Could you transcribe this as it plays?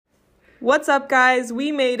What's up, guys?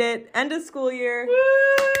 We made it. End of school year.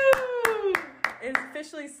 Woo! It's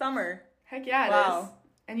officially summer. Heck yeah, it is.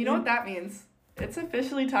 And you know what that means? It's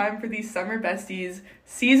officially time for the Summer Besties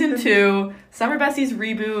Season 2, Summer Besties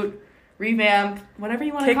reboot, revamp, whatever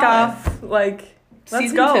you want to Kick call off, it. let's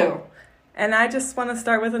Season go. 2. And I just want to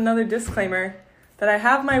start with another disclaimer that I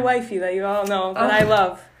have my wifey that you all know that I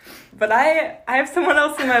love. But I have someone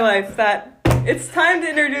else in my life that it's time to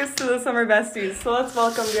introduce to the Summer Besties. So let's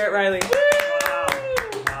welcome Garrett Riley.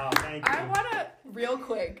 Wow, thank you. I want to, real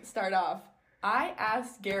quick, start off. I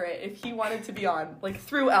asked Garrett if he wanted to be on,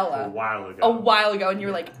 through Ella. A while ago, and you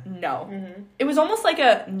were like, no. Mm-hmm. It was almost like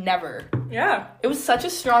a never. Yeah. It was such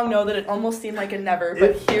a strong no that it almost seemed like a never,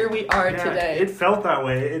 but here we are today. It felt that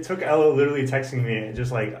way. It took Ella literally texting me,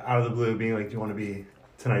 just out of the blue, being like, do you want to be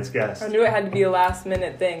tonight's guest? I knew it had to be a last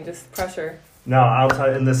minute thing, just pressure. No, I'll tell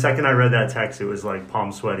you, and the second I read that text, it was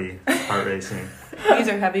palm sweaty, heart racing. These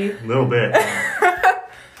are heavy. A little bit.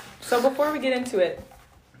 So before we get into it,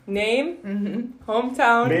 name,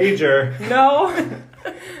 hometown. Major. No.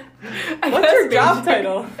 What's your job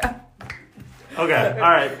title? Okay,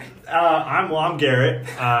 all right. I'm Garrett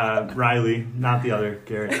Riley, not the other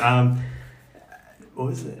Garrett. What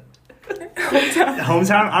was it?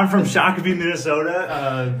 Hometown. I'm from Shakopee,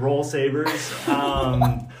 Minnesota. Roll Sabres.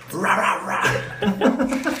 Rah, rah, rah.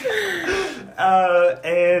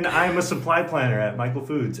 And I'm a supply planner at Michael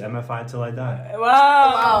Foods, MFI till I die.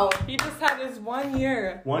 Wow. He just had his 1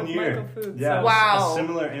 year. 1 year. Michael Foods. Yeah. So Wow. A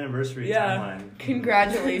similar anniversary timeline.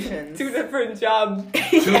 Congratulations. Two different jobs.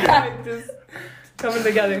 Yeah. Just coming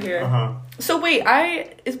together here. Uh-huh. So wait,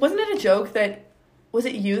 wasn't it a joke that, was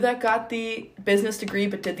it you that got the business degree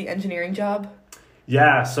but did the engineering job?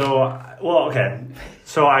 Yeah, So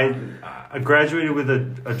I graduated with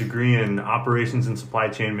a degree in operations and supply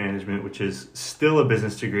chain management, which is still a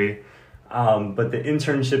business degree. But the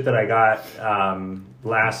internship that I got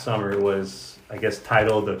last summer was, I guess,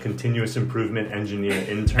 titled a continuous improvement engineer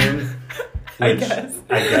intern. I guess.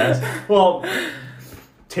 Well,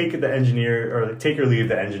 take the engineer, or take or leave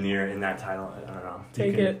the engineer in that title. I don't know.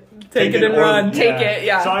 Take it and run. Take it,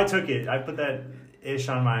 yeah. So I took it. I put that ish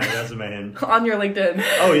on my resume and On your LinkedIn.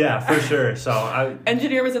 oh yeah, for sure. So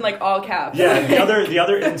Engineer was in all caps. yeah, the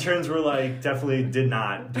other interns were definitely did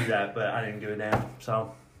not do that, but I didn't give a damn.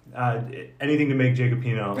 So anything to make Jacob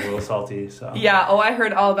Pino a little salty. So Yeah, I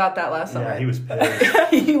heard all about that last summer. yeah, he was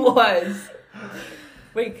pissed. He was.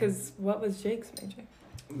 Wait, because what was Jake's major?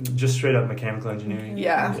 Just straight up mechanical engineering.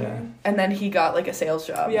 Yeah. Yeah. And then he got a sales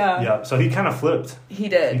job. Yeah. Yeah. So he kind of flipped. He He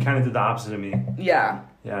did. kind of did the opposite of me. Yeah.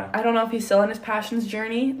 Yeah. I don't know if he's still on his passions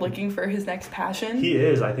journey, looking for his next passion. He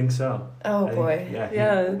is. I think so. Oh, boy.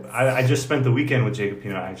 Yeah. I just spent the weekend with Jacob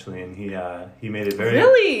Pino actually, and he made it very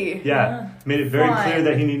Really? Yeah. Made it very Fun. clear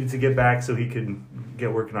that he needed to get back so he could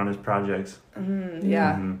get working on his projects.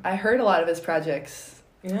 Yeah. Mhm. I heard a lot of his projects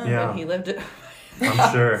Yeah. when he lived it.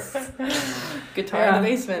 I'm sure. Guitar in the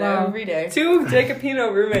basement every day. 2 Jacob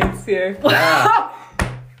Pino roommates here. Yeah.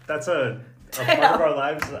 That's a part of our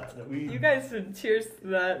lives that we. You guys should cheers to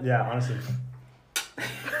that. Yeah, honestly.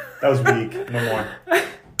 That was weak. No more.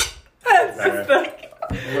 That's Better. just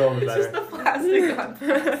A little bit It's just better. the plastic on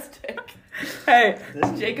plastic. Hey.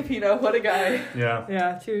 Jacob Pino, what a guy. Yeah.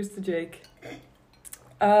 Yeah, cheers to Jake.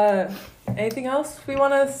 Anything else we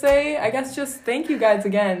want to say? I guess just thank you guys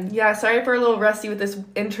again. Yeah, sorry for a little rusty with this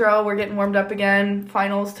intro. We're getting warmed up again.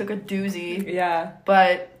 Finals took a doozy. Yeah.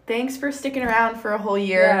 But thanks for sticking around for a whole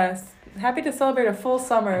year. Yes. Happy to celebrate a full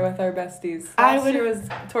summer with our besties. Last year was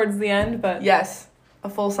towards the end, but... Yes, a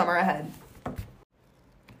full summer ahead.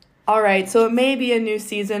 All right, so it may be a new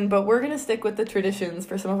season, but we're going to stick with the traditions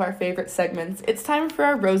for some of our favorite segments. It's time for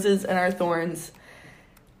our roses and our thorns.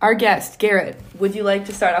 Our guest, Garrett, would you like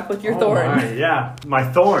to start off with your thorn? My, yeah, my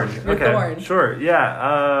thorn. Your okay, thorn. Sure.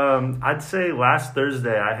 Yeah. I'd say last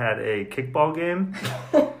Thursday I had a kickball game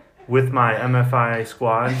with my MFI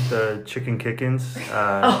squad, the Chicken Kickins.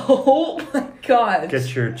 Oh my God.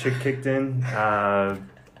 Get your chick kicked in.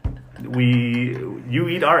 You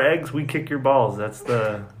eat our eggs, we kick your balls. That's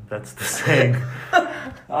the saying.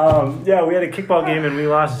 Yeah, we had a kickball game and we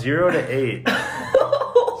lost 0-8.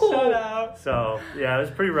 Shut up. So yeah, it was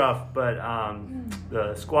pretty rough, but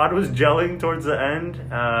the squad was gelling towards the end.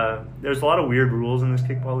 There's a lot of weird rules in this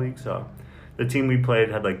kickball league, so the team we played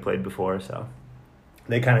had played before, so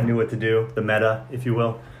they kind of knew what to do, the meta, if you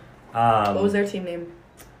will. What was their team name?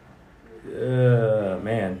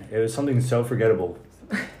 Man, it was something so forgettable.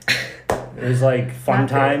 It was Fun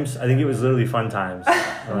Times. I think it was literally Fun Times.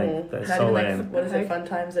 That's Not so even lame. what is it? Fun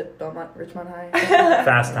Times at Richmond High.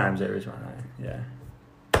 Fast Times at Richmond High. Yeah.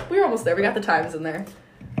 We were almost there. We got the times in there.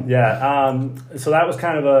 Yeah, so that was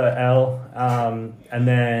kind of a L, and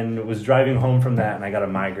then was driving home from that, and I got a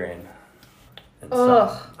migraine. And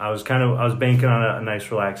so I was banking on a nice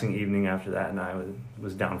relaxing evening after that, and I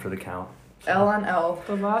was down for the count. So. L on L.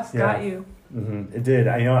 The loss got you. Mm-hmm. It did.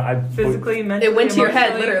 I physically, mentally, it went to your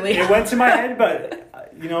head, literally. It went to my head, but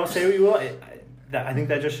say what you will. I think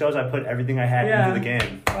that just shows I put everything I had into the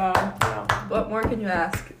game. Wow. What more can you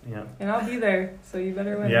ask? Yeah. And I'll be there, so you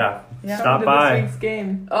better win. Yeah. Yeah. Stop by. This week's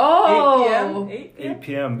game. Oh. 8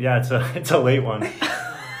 p.m. Yeah, it's a late one.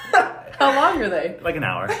 How long are they? Like an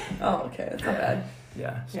hour. Oh, okay. That's not bad.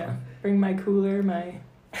 Yeah. So. Yeah. Bring my cooler, my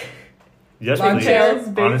yes, long please. tails,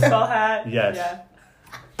 baseball hat. Yes. Yeah.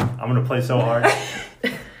 I'm gonna play so hard.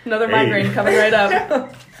 Another migraine coming right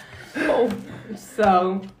up.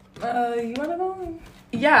 So, you wanna go?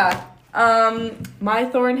 Yeah. My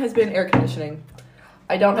thorn has been air conditioning.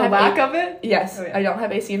 I don't have lack of it? Yes. Oh, yeah. I don't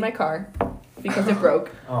have AC in my car because it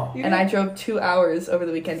broke. Oh. And I drove 2 hours over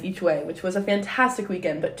the weekend each way, which was a fantastic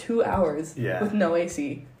weekend, but 2 hours with no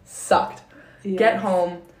AC sucked. Yes. Get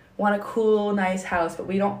home, want a cool, nice house, but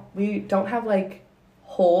we don't have like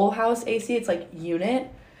whole house AC. It's like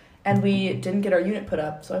unit, and we didn't get our unit put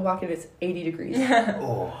up, so I walk in, it's 80 degrees.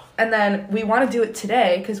 Oh. And then we want to do it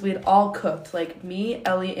today because we had all cooked, like me,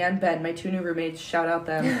 Ellie, and Ben, my 2 new roommates. Shout out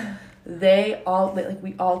them. we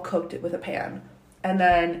all cooked it with a pan, and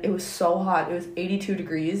then it was so hot. It was 82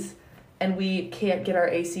 degrees, and we can't get our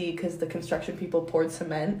AC because the construction people poured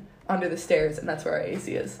cement under the stairs, and that's where our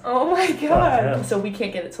AC is. Oh my god. Yeah. So we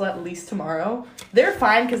can't get it till at least tomorrow. They're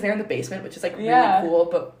fine because they're in the basement, which is like really cool,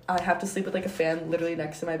 but I have to sleep with like a fan literally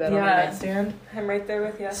next to my bed on my nightstand. I'm right there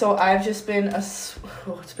with you. So I've just been it's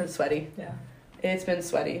been sweaty. Yeah. It's been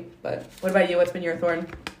sweaty. But what about you? What's been your thorn?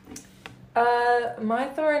 My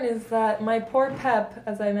thorn is that my poor Pep,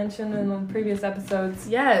 as I mentioned in the previous episodes,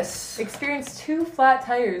 experienced 2 flat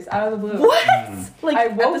tires out of the blue. What? Like I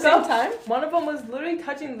at woke the same up, time? One of them was literally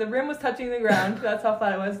the rim was touching the ground. That's how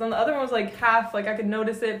flat it was. Then the other one was like half, like I could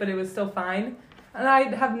notice it, but it was still fine. And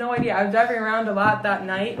I have no idea. I was driving around a lot that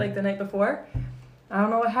night, like the night before. I don't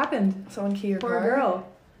know what happened. Someone key your Poor car? girl.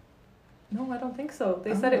 No, I don't think so.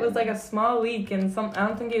 They said it was like a small leak and I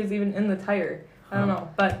don't think it was even in the tire. I don't know,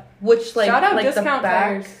 but which like shout out like Discount the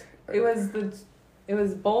back? Tires. It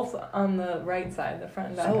was both on the right side, the front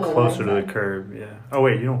and back. Closer to the curb, yeah. Oh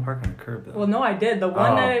wait, you don't park on the curb though. Well, no, I did. The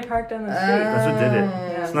one that I parked on the street. That's what did it.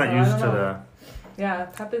 Yeah, it's not so used to the. Yeah,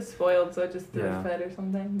 Pep is spoiled, so it just threw a fit or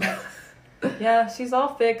something. But yeah, she's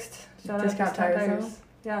all fixed. Shout out Discount tires.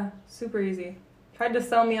 Yeah, super easy. Tried to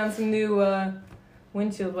sell me on some new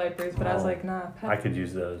windshield wipers, but I was like, nah. Pep. I could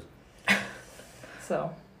use those.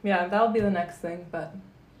 So yeah, that'll be the next thing, but.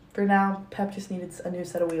 For now, Pep just needed a new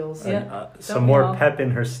set of wheels. Yeah. Some more pep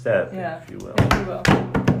in her step, if you will. If you will.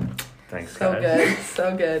 Thanks, so guys. Good,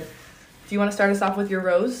 so good. Do you want to start us off with your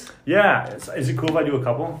rose? Yeah. Is it cool if I do a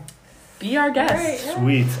couple? Be our guest. Right, yeah.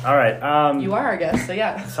 Sweet. All right. You are our guest, so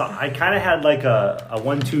yeah. So I kind of had like a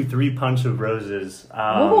 1, 2, 3 punch of roses.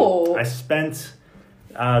 I spent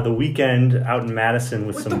the weekend out in Madison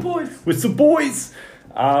with some boys. With some boys.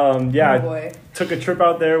 I took a trip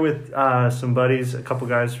out there with some buddies, a couple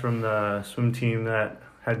guys from the swim team that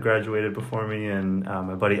had graduated before me, and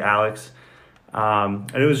my buddy Alex.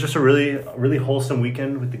 And it was just a really wholesome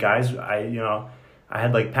weekend with the guys. I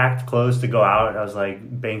had like packed clothes to go out. I was like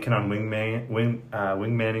banking on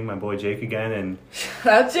wingmanning my boy Jake again, and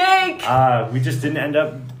shout out Jake. We just didn't end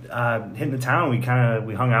up hitting the town. We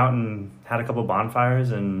hung out and had a couple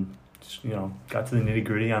bonfires and. Got to the nitty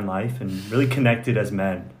gritty on life and really connected as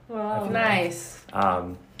men. Wow, nice.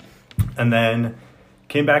 And then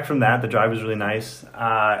came back from that. The drive was really nice,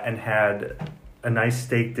 and had a nice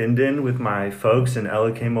steak din with my folks. And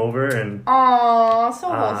Ella came over and. Aw, so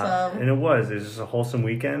wholesome. And it was just a wholesome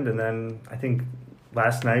weekend. And then I think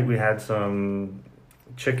last night we had some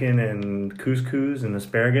chicken and couscous and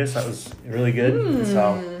asparagus. That was really good.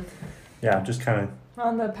 So, yeah, just kind of.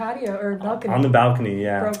 On the patio or balcony. On the balcony,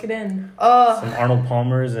 yeah. Broke it in. Some Arnold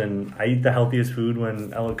Palmers, and I eat the healthiest food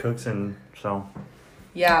when Ella cooks, and so.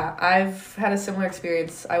 Yeah, I've had a similar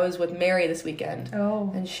experience. I was with Mary this weekend. Oh.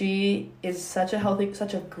 And she is such a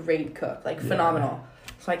great cook, like phenomenal.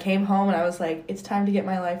 So I came home and I was like, it's time to get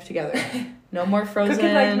my life together. No more frozen.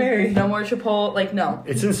 Cooking like Mary. No more Chipotle. Like, no.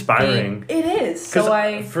 It's inspiring. It is.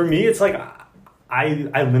 For me, it's like.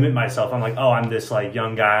 I limit myself. I'm like, oh, I'm this like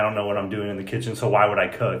young guy. I don't know what I'm doing in the kitchen, so why would I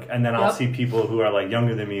cook? And then I'll see people who are like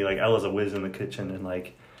younger than me, like Ella's a whiz in the kitchen, and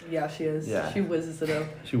like. Yeah, she is. Yeah. She whizzes it up.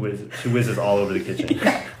 She whizzes all over the kitchen.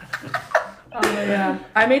 Oh yeah.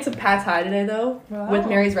 I made some pad thai today though, with Wow.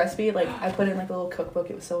 Mary's recipe. Like I put it in like a little cookbook.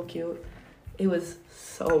 It was so cute. It was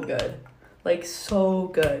so good. Like, so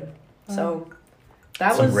good. So,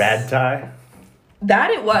 that Some was... rad Thai.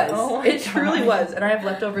 That it was. Oh my It truly was. And I have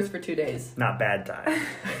leftovers for 2 days. Not bad Thai.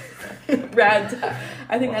 Rad.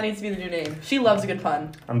 I think that needs to be the new name. She loves a good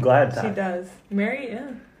pun. I'm glad Thai. She does. Mary,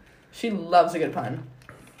 yeah. She loves a good pun.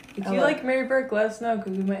 If you like Mary Burke, let us know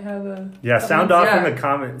because we might have a. Yeah, sound off Yeah. in the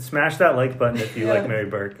comments. Smash that like button if you like Mary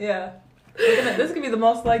Burke. Yeah. This could be the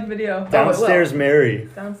most liked video. Downstairs Mary.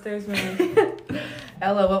 Downstairs Mary.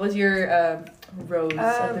 Ella, what was your rose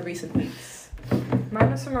of the recent weeks?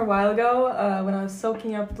 Mine was from a while ago when I was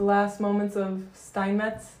soaking up the last moments of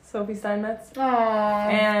Sophie Steinmetz.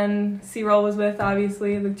 Aww. And C-Roll was with,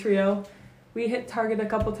 obviously, the trio. We hit Target a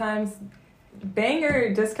couple times.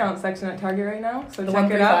 Banger discount section at Target right now, so The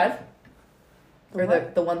check it out. 135? Or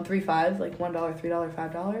the 135, like $1, $3,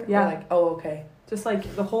 $5? Yeah. Or like, oh, okay. Just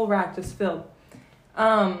like the whole rack just filled.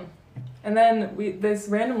 And then this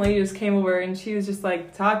random lady just came over and she was just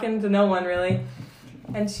like talking to no one really.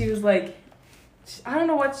 And she was like, I don't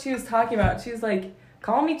know what she was talking about. She was like,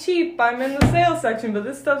 call me cheap, I'm in the sales section, but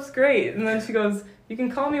this stuff's great. And then she goes, you can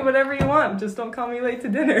call me whatever you want, just don't call me late to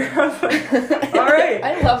dinner. I was like, all right.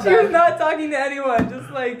 I love that. She was not talking to anyone, just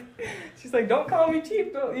like, she's like, don't call me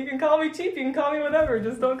cheap, you can call me cheap, you can call me whatever,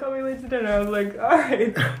 just don't call me late to dinner. I was like, all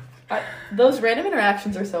right. Those random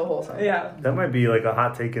interactions are so wholesome. Yeah. That might be like a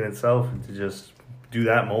hot take in itself to just do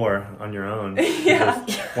that more on your own. Yeah.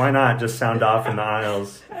 Why not just sound off in the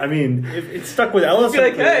aisles? I mean, if it's stuck with Ellis. Be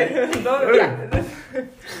like, hey, don't. Yeah.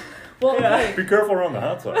 Well, Yeah. Be careful around the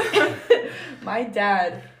hot side. my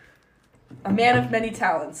dad, a man of many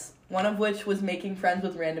talents, one of which was making friends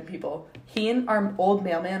with random people. He and our old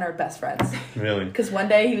mailman are best friends. Really? Because one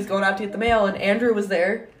day he was going out to get the mail and Andrew was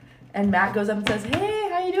there. And Matt goes up and says, hey,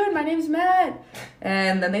 how you doing? My name's Matt.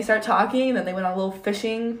 And then they start talking. And then they went on a little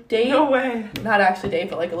fishing date. No way. Not actually date,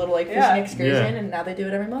 but like a little like fishing excursion. And now they do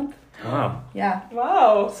it every month. Wow. Yeah.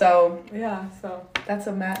 Wow. So Yeah, so. that's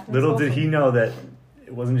a Matt. Little did he know that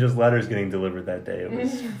it wasn't just letters getting delivered that day. It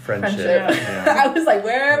was friendship. I was like,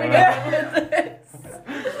 where are we Wow. going with this?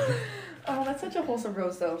 Oh, that's such a wholesome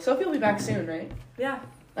rose, though. Sophie will be back soon, right? Yeah.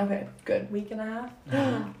 Okay, good. Week and a half.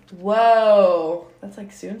 Whoa. That's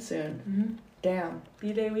like soon. Mm-hmm. Damn.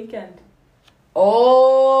 B-Day weekend.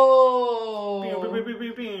 Oh.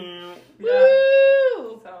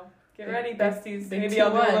 Woo. So, get ready, besties. big Maybe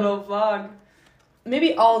I'll do a 2-1. little vlog.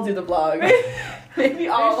 Maybe I'll do the vlog. Maybe Maybe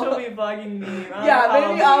I'll. she'll be vlogging me. Yeah,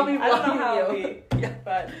 maybe I'll be I don't know vlogging how I'll you. be, Yeah.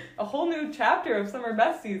 but a whole new chapter of Summer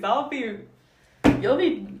Besties. I'll be... You'll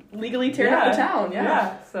be legally tearing up the town.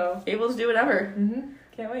 Yeah. so... Able to do whatever. Mm-hmm.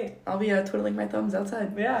 Can't wait. I'll be twiddling my thumbs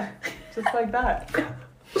outside. Yeah, just like that.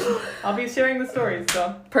 I'll be sharing the stories,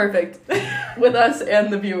 so... Perfect. With us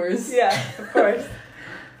and the viewers. Yeah, of course.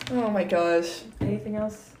 Oh my gosh. Anything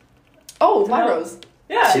else? Oh, To my know? rose.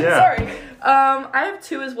 Yeah. Sorry. I have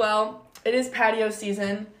 2 as well. It is patio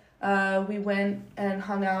season. We went and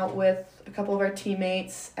hung out with a couple of our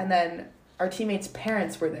teammates, and then our teammates'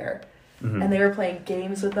 parents were there. Mm-hmm. And they were playing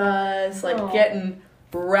games with us, like Aw. getting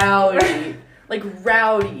rowdy. Like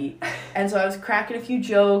rowdy. And so I was cracking a few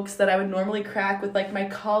jokes that I would normally crack with like my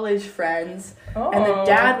college friends. Oh. And the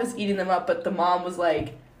dad was eating them up, but the mom was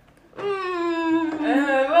like,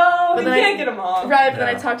 well, But you then can't get them all. Right, but then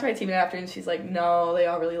I Yeah. talked to my teammate after, and she's like, no, they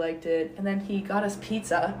all really liked it. And then he got us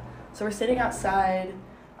pizza. So we're sitting outside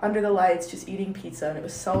under the lights just eating pizza, and it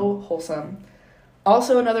was so wholesome.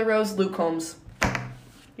 Also, another rose, Luke Combs.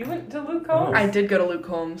 You went to Luke Combs? I did go to Luke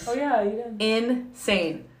Combs. Oh, yeah, you did.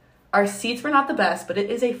 Insane. Our seats were not the best, but it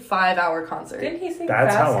is a 5-hour concert. Didn't he sing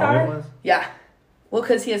That's Fast how long Car? it was? Yeah. Well,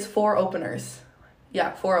 because he has 4 openers.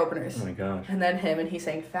 Yeah, 4 openers. Oh my gosh. And then him, and he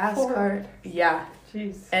sang Fast 4. Car. Yeah.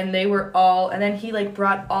 Jeez. And they were all, and then he like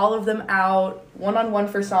brought all of them out one-on-one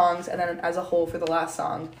for songs, and then as a whole for the last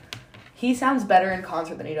song. He sounds better in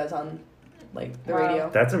concert than he does on like the Wow. radio.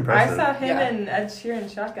 That's I impressive. saw him Yeah. and Ed Sheeran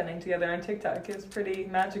shotgunning together on TikTok. It was pretty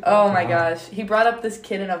magical. Oh my Wow. gosh. He brought up this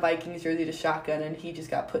kid in a Vikings jersey to shotgun, and he just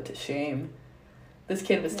got put to shame. This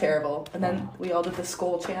kid was Yeah. terrible. And then we all did the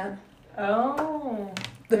skull chant. Oh.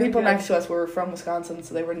 The Very people good. next to us were from Wisconsin,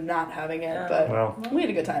 so they were not having it, Yeah. but Well, we had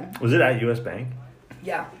a good time. was it at US Bank?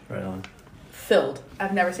 Yeah. Right on. Filled.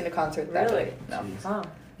 I've never seen a concert that Really? big. No. Jeez. Wow.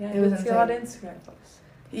 Yeah, It you was would see a lot of Instagram posts.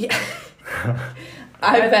 Yeah.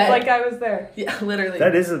 I bet. Like I was there. Yeah, literally.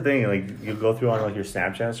 That is the thing. Like you go through on like your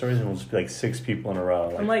Snapchat stories, and it'll just be like 6 people in a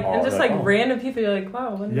row. I'm like, all- and just like, like oh. random people, you're like,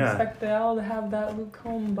 wow, wouldn't Yeah. expect they all to have that Luke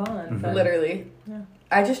Combs bond. Mhm. But- Literally. Yeah.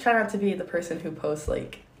 I just try not to be the person who posts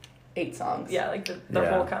like 8 songs. Yeah, like the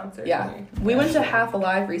Yeah. whole concert. Yeah. thing. We went to Half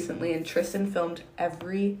Alive recently, and Tristan filmed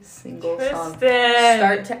every single song. Tristan!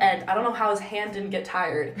 Start to end. I don't know how his hand didn't get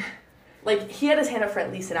tired. Like, he had his hand up for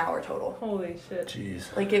at least an hour total. Holy shit.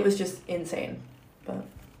 Jeez. Like, it was just insane. But,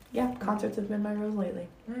 yeah, concerts have been my rose lately.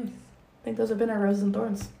 Nice. I think those have been our roses and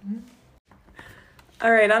thorns.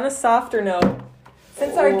 All right, on a softer note,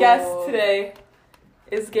 since our guest today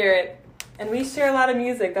is Garrett, and we share a lot of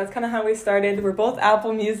music, that's kind of how we started. We're both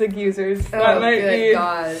Apple Music users. That might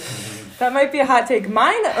be a hot take.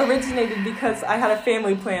 Mine originated because I had a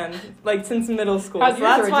family plan, like, since middle school. How'd So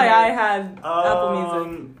yours that's why originate? I had Apple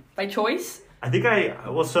Music. By choice? I think I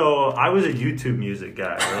was a YouTube music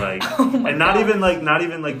guy, and not even like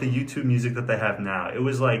the YouTube music that they have now. It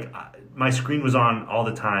was like my screen was on all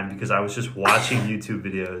the time because I was just watching YouTube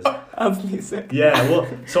videos Of music. Yeah, well,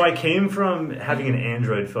 so I came from having an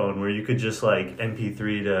Android phone where you could just like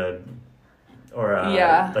MP3 to, or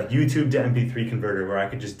like YouTube to MP3 converter where I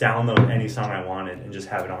could just download any song I wanted and just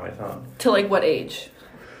have it on my phone. To like what age?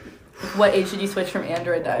 What age did you switch from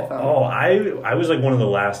Android to iPhone? Oh, I was like one of the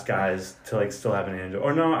last guys to like still have an Android.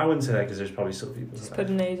 Or no, I wouldn't say that because there's probably still people. Just put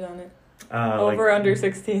an age on it. Over like, under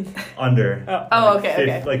 16. Under. Oh, okay,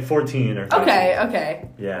 okay. Like 14 or 15. Okay.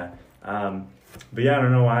 Yeah. But yeah, I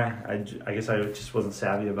don't know why. I guess I just wasn't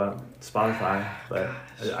savvy about Spotify. But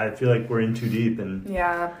I feel like we're in too deep, and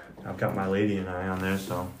yeah, I've got my lady and I on there,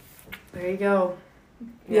 so. There you go.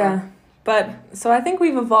 Yeah. But, so I think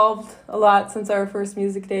we've evolved a lot since our first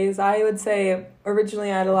music days. I would say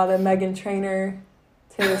originally I had a lot of Meghan Trainor,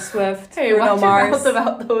 Taylor Swift, hey, Bruno Mars. Watch your mouth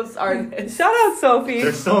about those artists. Shout out Sophie.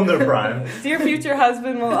 They're still in their prime. Dear future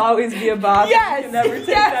husband will always be a bop. Yes, You can never take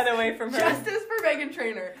that away from her. Justice for Meghan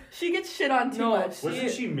Trainor. She gets shit on too much.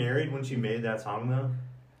 Wasn't she married when she made that song, though?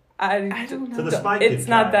 I don't know. To the Spy Kids It's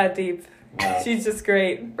not guy. that deep. No. She's just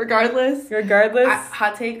great. Regardless,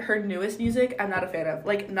 hot take, her newest music, I'm not a fan of.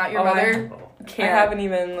 Like, Not Your Mother. I haven't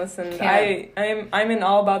even listened. I'm in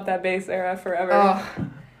all about that bass era forever.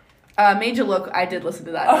 Made You Look, I did listen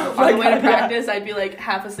to that. Oh on the way God, to practice, I'd be like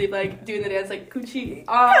half asleep, like doing the dance, like coochie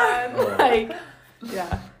on, like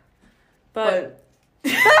yeah. But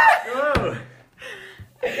Oh.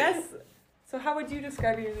 I guess. So how would you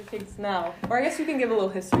describe your music tastes now? Or I guess you can give a little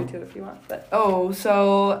history too if you want. But I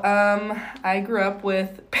grew up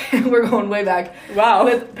with we're going way back. Wow.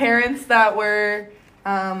 With parents that were.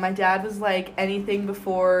 My dad was like anything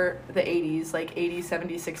before the 80s, like 80s,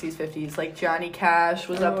 70s, 60s, 50s. Like Johnny Cash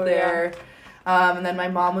was up there. Yeah. And then my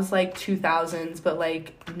mom was like 2000s, but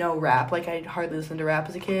like no rap. Like I hardly listened to rap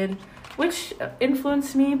as a kid, which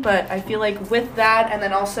influenced me. But I feel like with that, and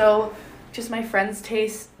then also just my friends'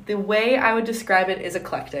 taste, the way I would describe it is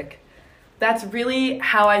eclectic. That's really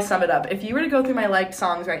how I sum it up. If you were to go through my liked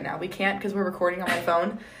songs right now, we can't because we're recording on my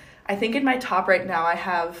phone. I think in my top right now I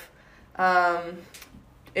have...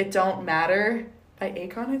 It Don't Matter by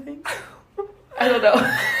Akon, I think. I don't know.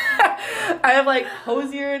 I have like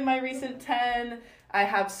Hosier in my recent 10. I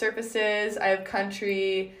have Surfaces. I have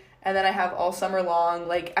Country. And then I have All Summer Long.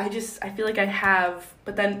 Like, I feel like I have...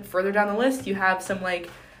 But then further down the list, you have some like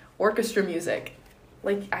orchestra music.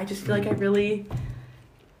 Like, I just feel like I really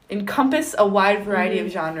encompass a wide variety of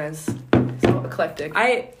genres. So eclectic.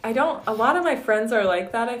 I don't... A lot of my friends are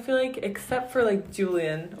like that, I feel like, except for, like,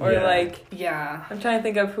 Julian. Or, Yeah. I'm trying to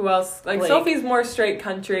think of who else. Like, Blake. Sophie's more straight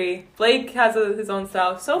country. Blake has his own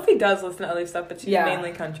style. Sophie does listen to other stuff, but she's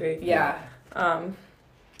mainly country. Yeah.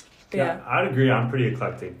 Yeah. I'd agree. I'm pretty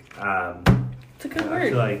eclectic. It's a good word. I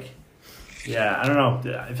feel like... Yeah, I don't know.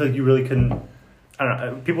 I feel like you really couldn't... I don't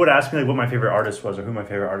know. People would ask me, like, what my favorite artist was or who my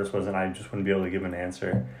favorite artist was, and I just wouldn't be able to give an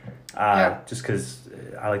answer. Just because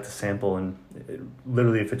I like to sample, and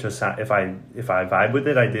literally if it just if I vibe with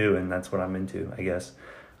it, I do, and that's what I'm into, I guess.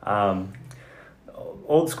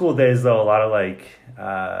 Old school days though, a lot of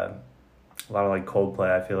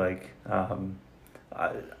Coldplay. I feel like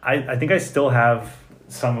I think I still have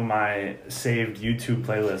some of my saved YouTube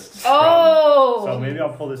playlists. So maybe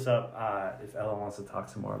I'll pull this up if Ella wants to talk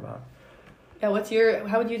some more about. Yeah,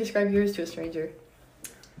 how would you describe yours to a stranger?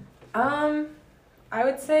 I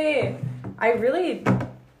would say I really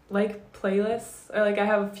like playlists. Or like I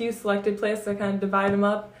have a few selected playlists. I kind of divide them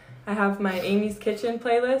up. I have my Amy's Kitchen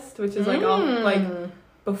playlist, which is like all like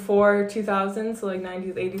before 2000, so like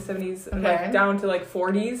 90s, 80s, 70s, and like down to like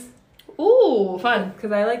 40s. Ooh, fun.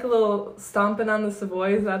 Because I like a little Stompin' on the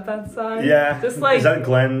Savoy. Is that song? Yeah. Just like... Is that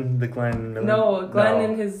Glenn Miller? No, Glenn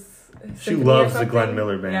and his... She loves the Glenn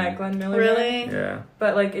Miller band. Yeah, Glenn Miller. Really? Band. Yeah.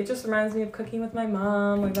 But like it just reminds me of cooking with my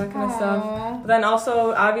mom, like that kind of stuff. But then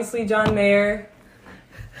also obviously John Mayer.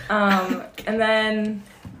 And then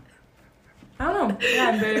I don't know. Yeah,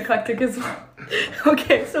 I'm very eclectic as well.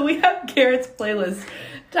 Okay, so we have Garrett's playlist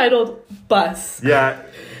titled Bus. Yeah.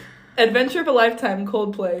 Adventure of a Lifetime,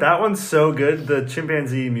 Coldplay. That one's so good. The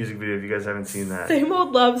chimpanzee music video, if you guys haven't seen that. Same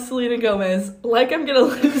Old Love, Selena Gomez. Like I'm Gonna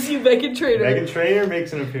Lose You, Meghan Trainor. Meghan Trainor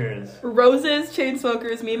makes an appearance. Roses,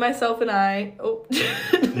 Chainsmokers, Me, Myself, and I. Oh.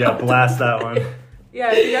 Yeah, blast that one.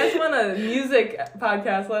 Yeah, if you guys want a music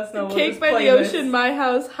podcast, let us know. Cake by the Ocean, My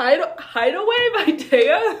House, Hideaway by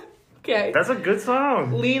Daya. Okay. That's a good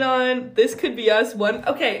song. Lean On, This Could Be Us.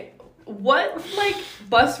 Okay, what, like,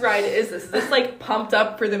 bus ride is this? Is this, like, pumped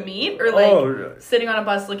up for the meet? Or, like, sitting on a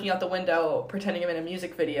bus looking out the window, pretending I'm in a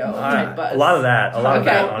music video type bus? A lot of that. A lot of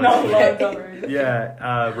that, honestly. No, okay.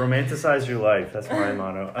 Yeah, romanticize your life. That's my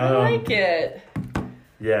motto. I like it.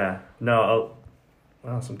 Yeah. No,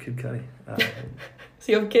 wow, some Kid Cudi.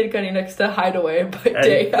 So you have Kid Cudi next to Hideaway by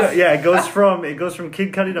Daya. Yeah, it goes from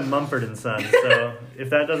Kid Cudi to Mumford and Sons. So if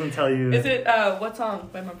that doesn't tell you, is it what song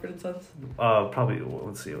by Mumford and Sons? Probably. Well,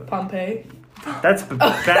 let's see. Pompeii. That's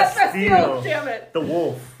Bastille. Damn it. The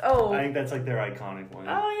Wolf. Oh. I think that's like their iconic one.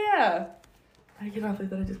 Oh yeah. I cannot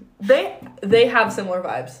believe that they have similar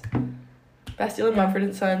vibes. Bastille and Mumford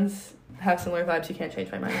and Sons have similar vibes. You can't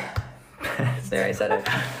change my mind. There, I said it.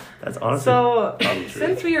 That's honestly so. True.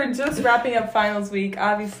 Since we are just wrapping up finals week,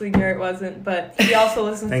 obviously Garrett wasn't, but he also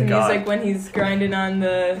listens to music when he's grinding on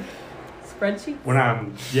the spreadsheet. When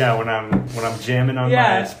I'm jamming on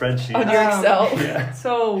my spreadsheet. On your Excel. Yeah.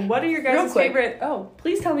 So, what are your guys' favorite? Oh,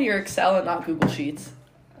 please tell me your Excel and not Google Sheets.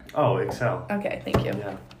 Oh, Excel. Okay, thank you.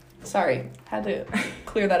 Yeah. Sorry, had to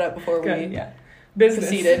clear that up before we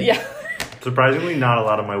proceeded. Yeah. Surprisingly, not a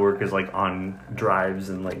lot of my work is like on drives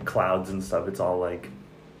and like clouds and stuff. It's all like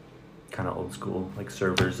kind of old school, like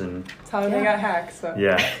servers and. That's how they got hacked. So.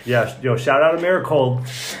 Yeah. Yo, shout out Americold.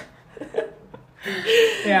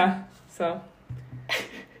 Yeah. So.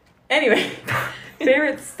 Anyway,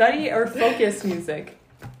 favorite study or focus music?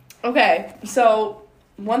 Okay, so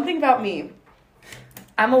one thing about me,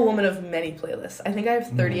 I'm a woman of many playlists. I think I have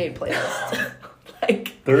 38 playlists. Like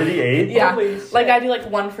 38? Yeah. Like I do like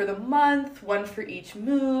one for the month, one for each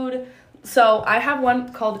mood. So I have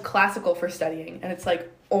one called Classical for Studying, and it's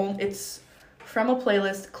like it's from a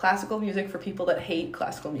playlist, classical music for people that hate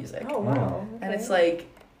classical music. Oh wow. Okay. And it's like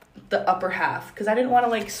the upper half, because I didn't want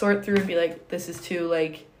to like sort through and be like, this is too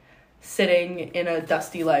like sitting in a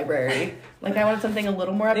dusty library. Like I wanted something a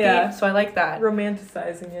little more upbeat, so I like that.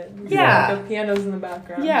 Romanticizing it. Yeah. Like the piano's in the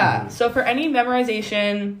background. Yeah. So for any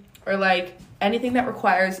memorization or like anything that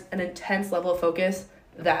requires an intense level of focus,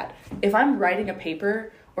 that. If I'm writing a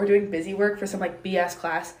paper or doing busy work for some like BS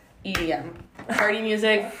class, EDM. Party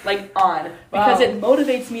music, like on. Because it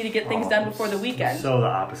motivates me to get things done before the weekend. So the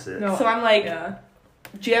opposite. No, so I'm like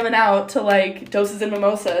jamming out to like Doses and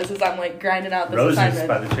Mimosas as I'm like grinding out this assignment. Roses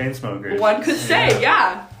by the Chainsmokers. One could say,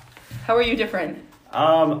 yeah. How are you different?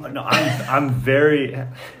 No, I'm very.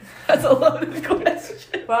 That's a loaded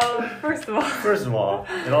question. Well, first of all,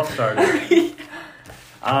 it all started.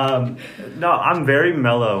 No, I'm very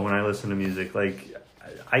mellow when I listen to music. Like,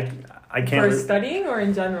 I can't. For studying or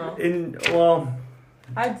in general?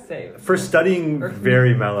 I'd say. For studying,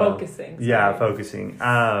 very mellow. Focusing. Yeah, focusing.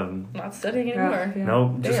 Not studying anymore. Yeah.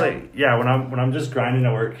 No, just when I'm just grinding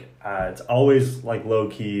at work, it's always like low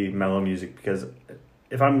key mellow music, because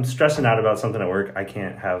if I'm stressing out about something at work, I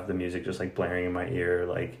can't have the music just like blaring in my ear,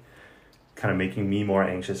 like kind of making me more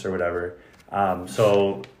anxious or whatever.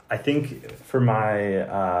 So I think for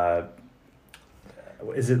my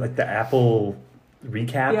is it like the Apple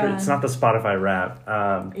recap? Yeah. It's not the Spotify rap.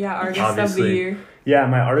 Artist of the year. Yeah,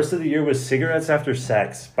 my artist of the year was Cigarettes After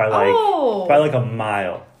Sex by like a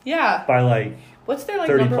mile. Yeah. By like what's their like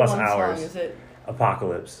 30 number plus one hours. song? Is it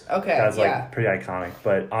Apocalypse? Okay. That's like pretty iconic.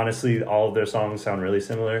 But honestly, all of their songs sound really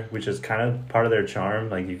similar, which is kind of part of their charm.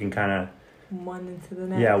 Like you can kind of one into the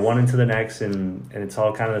next. Yeah, one into the next, and it's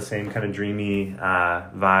all kind of the same kind of dreamy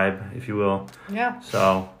vibe, if you will. Yeah.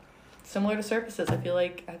 So similar to Surfaces, I feel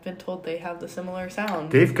like I've been told they have the similar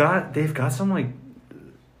sound. They've got some like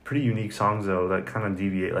pretty unique songs though that kind of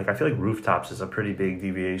deviate. Like I feel like Rooftops is a pretty big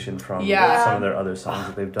deviation from some of their other songs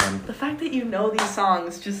that they've done. The fact that you know these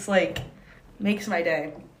songs just like makes my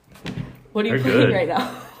day. What are you They're playing good. right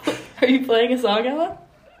now? Are you playing a song, Ella?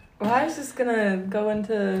 Well, I was just gonna go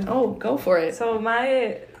into. Oh, go for it. So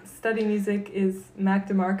my study music is Mac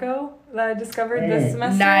DeMarco that I discovered this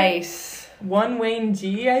semester. Nice. One Wayne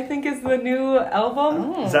G, I think, is the new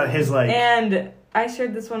album. Oh. Is that his like? And I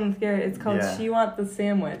shared this one with Garrett. It's called Yeah. She Want the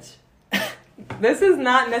Sandwich. This is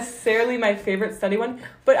not necessarily my favorite study one,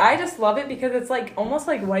 but I just love it because it's like almost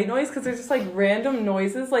like white noise, because there's just like random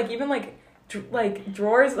noises, like even like like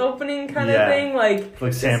drawers opening kind of Yeah. thing, like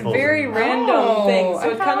samples. this very random Oh, thing. So I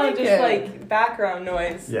it's kind of like just it. like background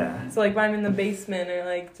noise. Yeah. So like when I'm in the basement or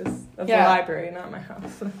like just of the Yeah. library, not my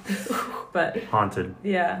house. But Haunted.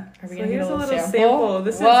 yeah. Are we So gonna get here's a a little little sample?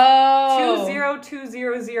 This Whoa. is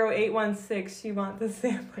 202000816. She want the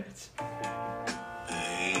sandwich.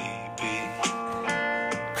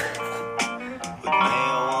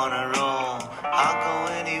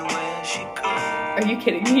 Are you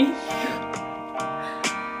kidding me?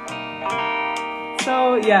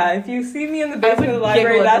 So yeah, if you see me in the basement of the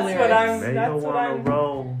library, giggle at the that's what I'm. Mayo That's what on a I'm.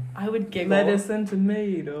 roll. I would giggle. Lettuce and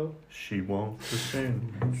tomato. She wants the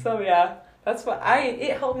sandwich. So yeah, that's what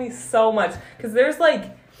it helped me so much because there's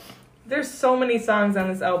so many songs on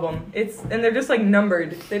this album. And they're just like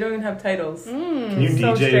numbered. They don't even have titles. Can you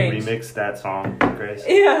So DJ strange. remix that song, Grace?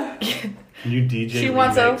 Yeah. Can you DJ She remix?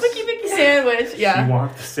 wants a Vicky Vicky sandwich. Yeah. She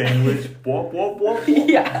wants the sandwich. Whoop, whoop, whoop.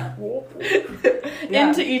 Yeah. Yeah.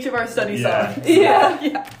 Into each of our study Yeah. songs. Yeah.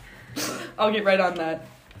 Yeah. I'll get right on that.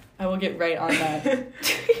 I will get right on that.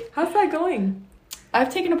 How's that going?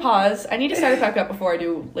 I've taken a pause. I need to start it back up before I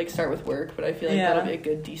do start with work, but I feel like Yeah. that'll be a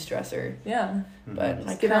good de-stressor. Yeah. But my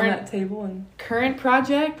Just get on current, that table and current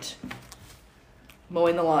project,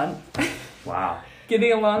 mowing the lawn. Wow.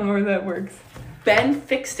 getting a lawnmower that works. Ben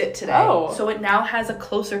fixed it today, Oh. so it now has a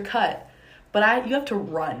closer cut. But you have to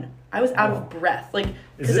run. I was out of breath,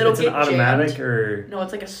 because it'll it's get an automatic jammed. or? No,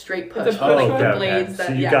 it's like a straight push. It's a with, push the one? blades So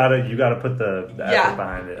that you gotta put the effort Yeah.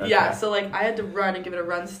 behind it. Okay. Yeah, so I had to run and give it a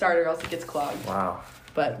run start, or else it gets clogged. Wow.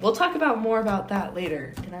 But we'll talk about more about that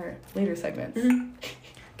later in our later segments.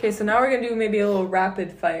 Okay, so now we're gonna do maybe a little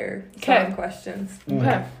rapid fire song questions.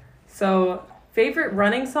 Okay. So, favorite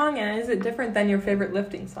running song, and is it different than your favorite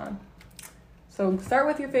lifting song? So start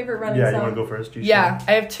with your favorite running Yeah, song. you want to go first? Yeah,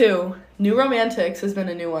 I have two. New Romantics has been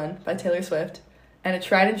a new one by Taylor Swift. And a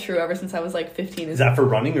tried and true ever since I was 15. Is that for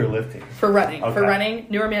running or lifting? For running. Okay. For running,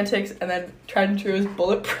 New Romantics, and then tried and true is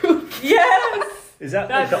Bulletproof. Yes! Is that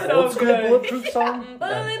That's like the so old school good. Bulletproof song?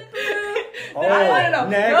 Bulletproof. Oh, I don't know.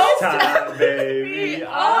 next No. time, baby. Oh,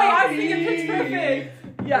 I think it fits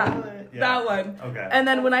perfect. Yeah, that one. Okay. And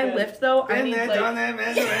then when I Good. lift, though, I need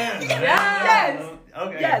Yes!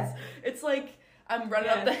 Okay. Yes! It's I'm running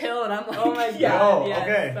up the hill and I'm Oh my god. yeah. Oh, yes,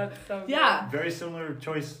 okay. That's so good. Yeah. Very similar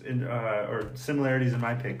choice or similarities in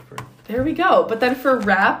my pick for. There we go. But then for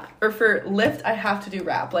rap, or for lift, I have to do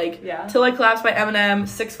rap. Yeah. Till I Collapse by Eminem,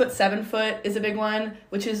 6 Foot, 7 Foot is a big one,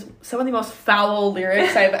 which is some of the most foul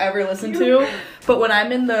lyrics I've ever listened to. But when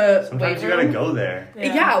I'm in the Sometimes weight you gotta room, go there.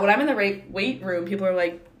 yeah, when I'm in the weight room, people are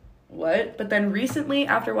like, what? But then recently,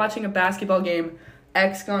 after watching a basketball game,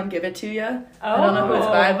 X Gon Give It To Ya. I don't know who it's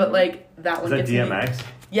by, but that Is one that gets DMX? me.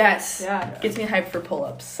 Yes. Yeah. Gets me hyped for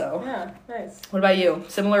pull-ups, so. Yeah, nice. What about you?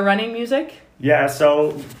 Similar running music? Yeah,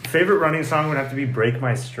 so favorite running song would have to be Break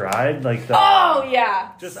My Stride. Oh,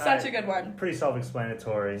 yeah. Just- Such a good one. Pretty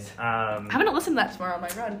self-explanatory. I'm going to listen to that tomorrow on my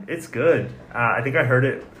run. It's good. I think I heard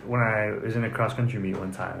it when I was in a cross-country meet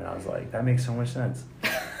one time, and I was like, that makes so much sense.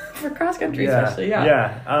 For cross-country especially, yeah.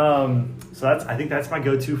 Yeah. So I think that's my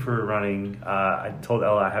go-to for running. I told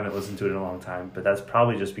Ella I haven't listened to it in a long time, but that's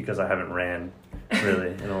probably just because I haven't ran really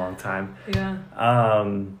in a long time. Yeah.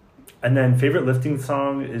 And then favorite lifting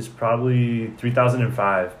song is probably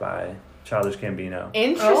 3005 by Childish Gambino.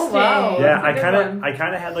 Interesting. Oh, wow. Yeah, that's a good one. I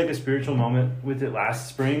kind of had a spiritual moment with it last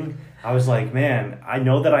spring. I was like, man, I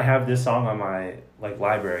know that I have this song on my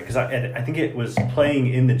library because I think it was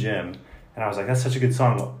playing in the gym, and I was like, that's such a good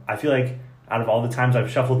song. I feel like out of all the times I've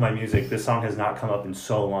shuffled my music, this song has not come up in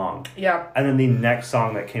so long. Yeah. And then the next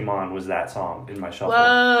song that came on was that song in my shuffle.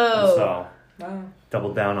 Whoa. And so Wow.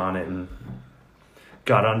 doubled down on it and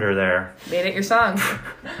got under there. Made it your song.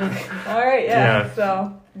 All right, yeah. Yeah.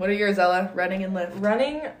 So, What are yours, Ella? Running and lift.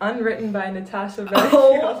 Running Unwritten by Natasha Bedingfield.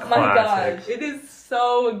 Oh my Classic. gosh. It is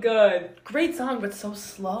so good. Great song, but so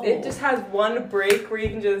slow. It just has one break where you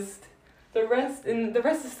can just the rest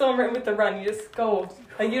is still written with the run. You just go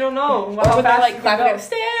you don't know Or how when fast they're you can clapping go. up,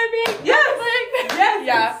 staring. Yes, yes,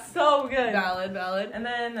 Yeah. it's so good. Valid. And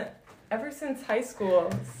then ever since high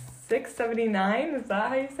school, 679 is that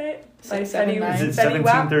how you say it? By 679. Is it Fetty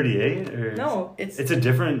Wap? 1738? Or No, It's It's a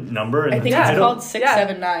different number. In I the think Yeah. it's title? called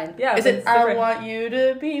 679. Yeah, Is but it it's I different. want you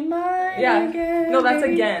to be mine Yeah. again? no, that's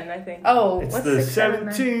baby? again. I think. Oh, It's what's the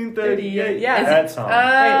 679? 1738. Yeah. That song. Oh. Wait,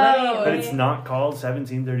 let me- But it's not called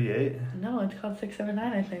 1738. No, it's called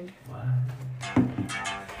 679, I think. What?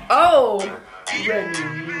 Oh!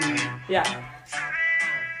 Yeah.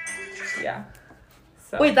 Yeah.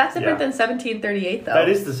 So. Wait, that's different than 1738 though. That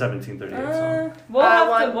is the 1738 song.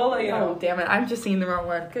 We'll let you know. Oh, damn it. I'm just seeing the wrong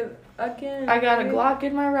one. Again, I got a Glock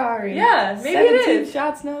in my Rari. Yeah, maybe it 17 is.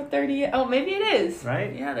 shots, no 38. Oh, maybe it is.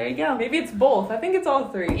 Right? Yeah, there you go. Maybe it's both. I think it's all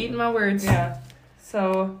three. Eating my words. Yeah.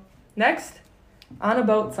 So, next, On a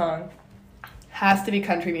Boat song. Has to be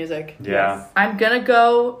country music. Yeah. Yes. I'm gonna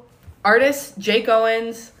go artist Jake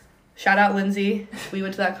Owens. Shout out Lindsay. We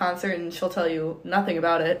went to that concert and she'll tell you nothing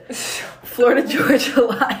about it. Florida Georgia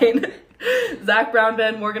Line. Zach Brown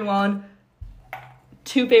Band, Morgan Wallen.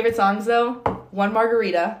 2 favorite songs though. One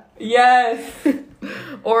Margarita. Yes.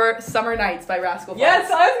 Or Summer Nights by Rascal Flatts.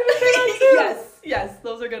 Yes, I was going to say that too. yes,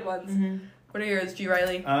 those are good ones. Mm-hmm. What are yours, G.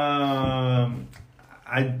 Riley? I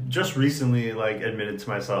just recently admitted to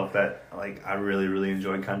myself that I really, really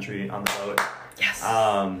enjoy country on the boat. Yes.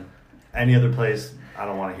 Any other place, I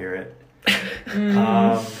don't want to hear it.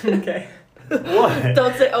 Okay. What?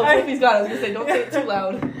 Don't say, Sophie's got it. I was going to say, don't say it too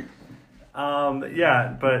loud.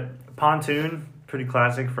 Yeah, but Pontoon, pretty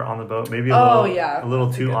classic for on the boat. Maybe Oh, a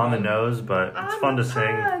little too on the one. nose, but it's fun to sing.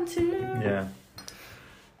 Pontoon. Yeah.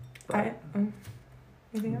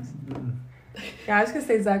 Anything else? Yeah, I was gonna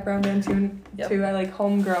say Zach Brown Band too. I like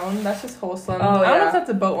Homegrown. That's just wholesome. I don't know if that's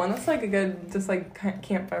a boat one. That's a good, just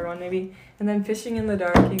campfire one maybe. And then Fishing in the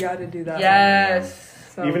Dark. You got to do that. Yes.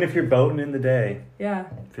 So, Even if you're boating in the day, yeah,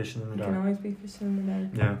 fishing in the you dark. can always be fishing in the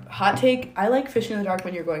dark. Yeah. Hot take, I like fishing in the dark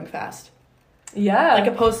when you're going fast. Yeah.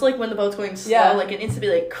 Opposed to when the boat's going slow, it needs to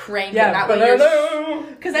be cranking. Yeah. That way you're...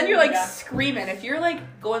 Because then you're screaming. If you're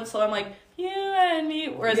going slow, I'm you and me.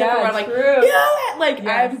 Whereas if I'm true. you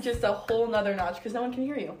Yes. I'm just a whole nother notch because no one can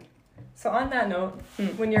hear you. So on that note,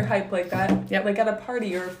 when you're hyped like that, like at a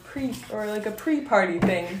party or a pre-party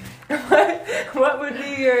thing, what would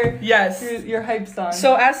be your hype song?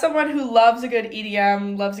 So as someone who loves a good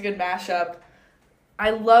EDM, loves a good mashup,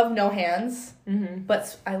 I love No Hands,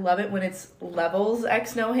 but I love it when it's Levels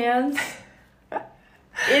X No Hands.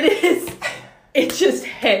 It just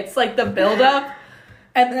hits, the build-up,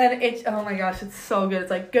 and then oh my gosh, it's so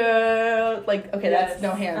good. It's girl, okay, that's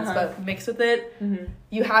No Hands, but mixed with it,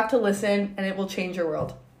 you have to listen, and it will change your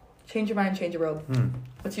world. Change your mind, change your world.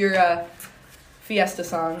 What's your Fiesta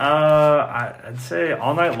song? I'd say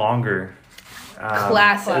All Night Longer.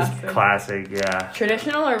 Classic. Classic, yeah.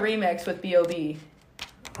 Traditional or remix with B.O.B.?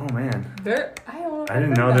 Oh, man. I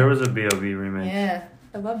didn't know there was a B.O.B. remix. Yeah.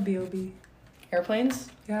 I love B.O.B. Airplanes?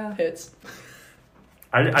 Yeah. Hits.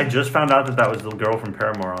 I just found out that was the girl from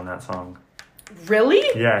Paramore on that song. Really?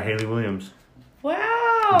 Yeah, Hayley Williams.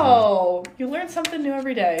 Wow. You learn something new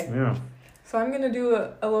every day. Yeah. So I'm going to do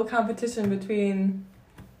a little competition between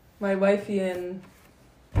my wifey and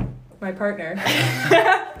my partner.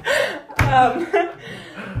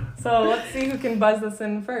 So let's see who can buzz this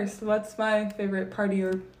in first. What's my favorite party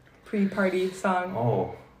or pre-party song?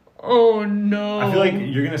 Oh no. I feel like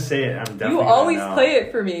you're going to say it. I'm definitely You always play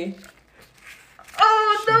it for me.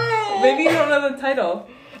 Oh no. Maybe you don't know the title.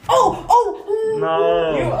 Oh.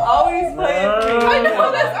 No. You always play it for me. I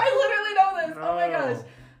know this. I literally know this. Oh my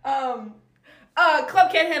gosh.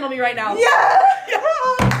 Club Can't Handle Me Right Now. Yeah.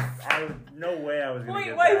 No way I was going to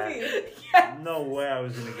get Wifey. that. Yes. No way I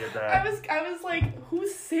was going to get that. I was like, who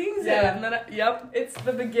sings it? Yeah. And then yep. It's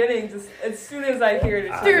the beginning. Just as soon as I hear it,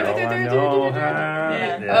 it's I know.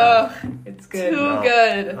 Yeah. It's good. Too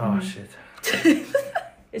good. Oh, shit.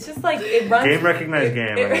 It's just it runs. Game recognized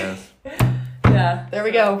game, I guess. Yeah. There we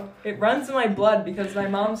go. It runs in my blood because my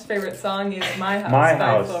mom's favorite song is My House. My by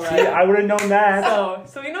House. Flo See, Rida. I would have known that.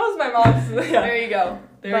 So he knows my mom's. Yeah. There you go.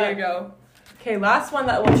 There you go. Okay, last one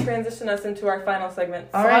that will transition us into our final segment.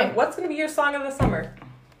 All right. What's going to be your song of the summer?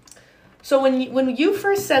 So when you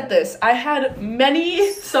first said this, I had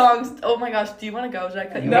many songs. Oh my gosh, do you want to go? Should I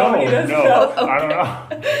cut you off? No, he doesn't no. know. I don't know.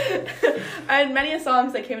 I had many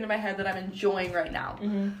songs that came into my head that I'm enjoying right now.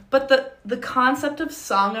 But the concept of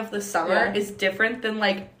song of the summer is different than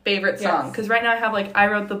favorite song. Because right now I have I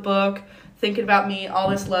Wrote the Book, Thinking About Me,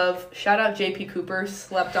 All This Love. Shout out JP Cooper,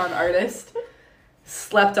 Slept on Artist.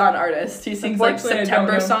 He sings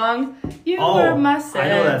September song. You were my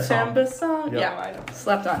September song. Yep. Yeah, I know.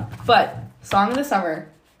 Slept on. But song of the summer,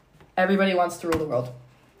 Everybody Wants to Rule the World.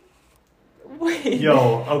 Wait.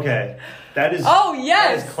 Yo, okay. That is. Oh,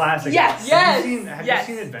 yes. That is classic. Yes. Have you seen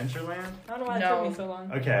Adventureland? I don't know why it No. took me so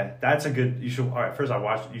long. Okay, that's a good. You should. All right, first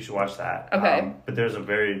you should watch that. Okay. But there's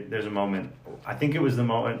a moment. I think it was the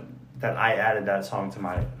moment that I added that song to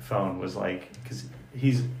my phone. Was because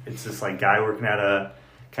it's this guy working at a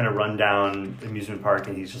kind of rundown amusement park,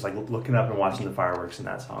 and he's just looking up and watching the fireworks, and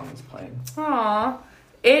that song is playing. Aww.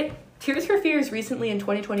 Tears for Fears recently in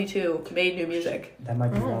 2022 made new music. That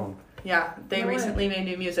might be wrong. Yeah, they No way. recently made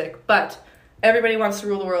new music. But Everybody Wants to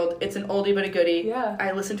Rule the World. It's an oldie but a goodie. Yeah.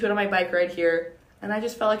 I listened to it on my bike ride here, and I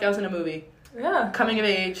just felt like I was in a movie. Yeah. Coming of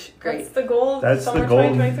age, great. That's the goal of That's summer the goal.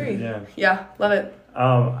 2023. Yeah. Yeah, love it.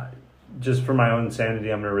 Just for my own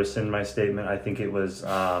sanity, I'm going to rescind my statement. I think it was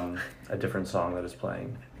a different song that is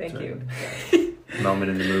playing. Thank you.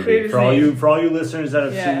 Moment in the movie. Favorite For all name. you listeners that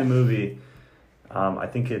have Yeah. seen the movie, I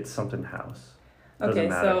think it's something house. Doesn't Okay,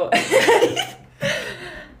 matter.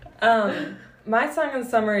 so my song in the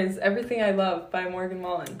summer is Everything I Love by Morgan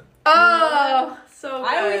Wallen. Oh, so good.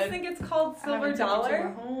 I always think it's called Silver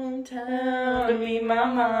Dollar. Hometown to meet my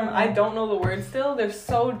mom. I don't know the words still. They're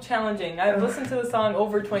so challenging. I've listened to the song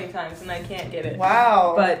over 20 times and I can't get it.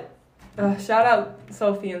 Wow. But shout out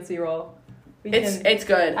Sophie and C-Roll. It's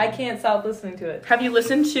good. I can't stop listening to it. Have you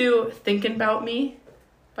listened to Thinking About Me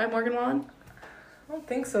by Morgan Wallen? I don't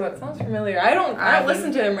think so. It sounds familiar. I don't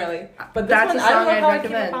listen to him really. But this That's one, a I don't song know I'd how I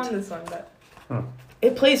came recommend. upon this one, but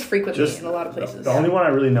It plays frequently Just in a lot of places. The only one I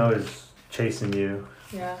really know is Chasing You.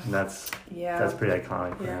 yeah. And that's Yeah. pretty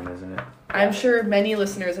iconic for Yeah. him, isn't it? I'm sure many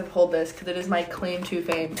listeners have heard this because it is my claim to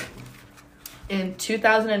fame. In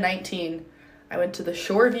 2019, I went to the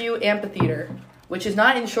Shoreview Amphitheater, which is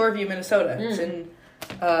not in Shoreview, Minnesota. It's in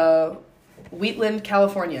Wheatland,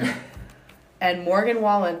 California. And Morgan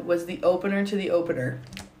Wallen was the opener to the opener.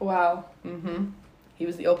 Wow. Mm-hmm. He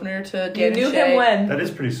was the opener to Dan You and knew Shay, him when? That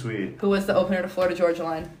is pretty sweet. who was the opener to Florida Georgia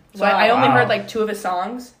Line. So Wow. I only Wow. heard like 2 of his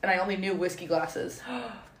songs, and I only knew Whiskey Glasses.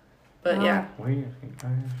 But Wow. yeah,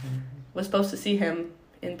 was supposed to see him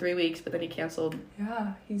in 3 weeks, but then he canceled.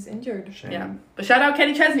 Yeah, he's injured. Shame. Yeah, but shout out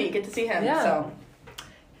Kenny Chesney, get to see him. Yeah. So,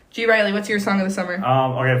 G. Riley, what's your song of the summer?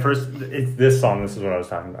 Okay, first, it's this song. This is what I was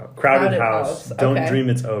talking about. Crowded House. Don't okay. Dream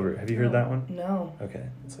It's Over. Have you heard that one? No. Okay.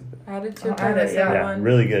 It's like that. Added to your I'll add it, playlist, yeah. Yeah, one.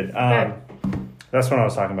 really good. Okay. That's what I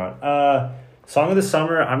was talking about. Song of the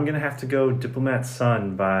summer, I'm going to have to go Diplomat's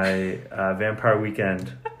Son by Vampire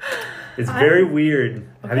Weekend. It's very weird.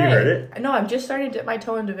 Have you heard it? No, I'm just starting to dip my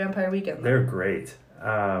toe into Vampire Weekend. They're great.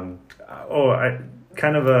 Kind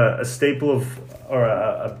of a staple of, or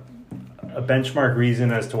a benchmark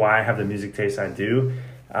reason as to why I have the music taste I do.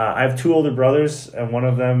 I have 2 older brothers, and one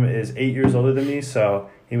of them is 8 years older than me, so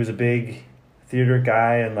he was a big theater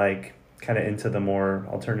guy and like kind of into the more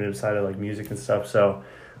alternative side of like music and stuff. So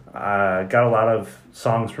got a lot of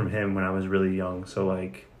songs from him when I was really young. So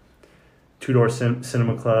like Two Door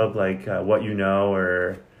Cinema Club, like What You Know,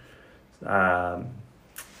 or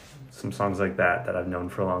some songs like that I've known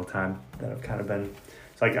for a long time that have kind of been.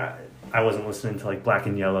 It's like I wasn't listening to like Black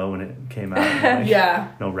and Yellow when it came out. And, like, Yeah.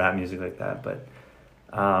 no rap music like that, but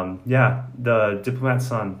yeah, the Diplomat's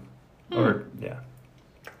Son, or yeah,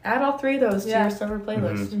 Add all 3 of those to Yeah. your summer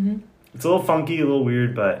playlist. Mm-hmm. it's a little funky, a little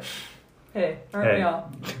weird, but Hey, aren't Hey. we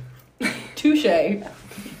all? Touche.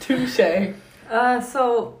 Touche.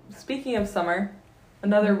 So speaking of summer,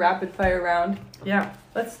 another rapid fire round. Yeah.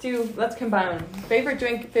 Let's combine favorite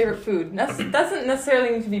drink, favorite food. Doesn't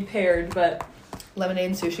necessarily need to be paired, but Lemonade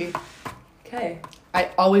and sushi. okay. I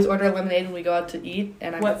always order lemonade when we go out to eat,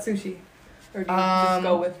 and What sushi? Or do you just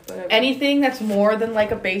go with whatever? anything that's more than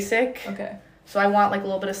like a basic. Okay. So I want like a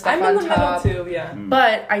little bit of stuff I'm on in the top. middle too, yeah.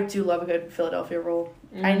 But I do love a good Philadelphia roll.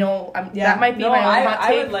 I know Yeah. that might be No, my own hot I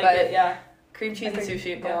take, would like but it, yeah. cream cheese I and think- sushi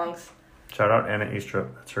yeah. belongs. shout out Anna Eastrup.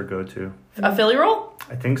 That's her go-to. A Philly roll?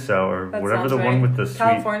 I think so, or That whatever sounds the one right. with the sweet.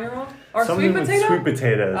 California roll? Or Something sweet with potato? sweet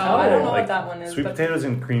potatoes. Oh, I don't know like, what that one is. Sweet but potatoes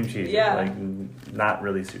and cream cheese. Yeah. Like not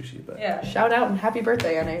really sushi, but Yeah. Shout out and happy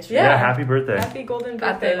birthday, Anna. Yeah. happy birthday. Happy golden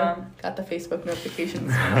Got birthday, the Mom. got the Facebook notifications.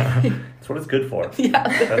 That's what it's good for. Yeah.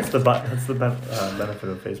 That's the benefit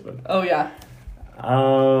of Facebook. Oh yeah.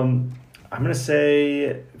 I'm gonna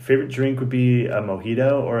say favorite drink would be a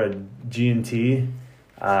mojito or a G&T.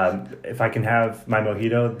 If I can have my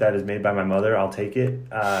mojito that is made by my mother, I'll take it.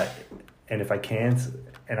 And if I can't,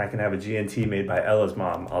 and I can have a G&T made by Ella's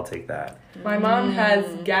mom, I'll take that. My mom has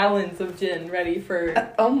gallons of gin ready for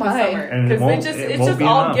Oh the my. summer. And it Because won't- it's it won't just be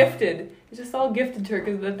all enough. gifted. It's just all gifted to her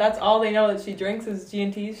because that's all they know that she drinks is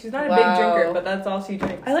G&T. She's not a big Wow. drinker, but that's all she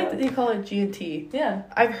drinks. I like so. that you call it G&T. Yeah.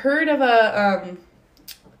 I've heard of a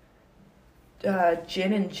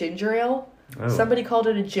gin and ginger ale. Oh. Somebody called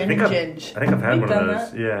it a gin and ginge. I think I've had We've one of done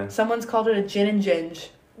those. Yeah. Someone's called it a gin and ginge.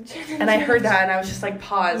 And I heard that and I was just like,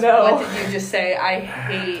 pause. No. What did you just say? I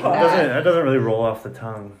hate that. That doesn't really roll off the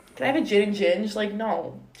tongue. Can I have a gin and ginge? Like,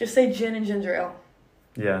 no. Just say gin and ginger ale.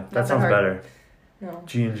 Yeah, Not that that sounds hard. better. No.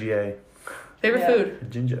 G&GA. Favorite Yeah.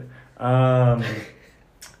 food? Ginger.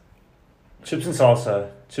 Chips and salsa.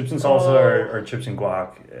 Chips and salsa or chips and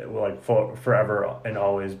guac will like forever and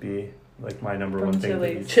always be like my number From one thing.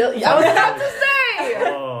 Chili's. Chili. I was about to say!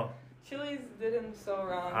 Oh, Chili's did him so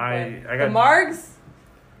wrong. I but got the Margs.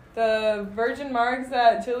 The Virgin Margs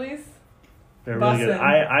at Chili's. They're really good.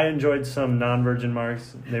 Bussin'. I enjoyed some non-virgin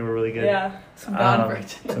marks. They were really good. Yeah. Some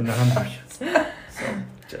non-virgin. Some non-virgin. Some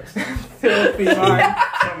just Filthy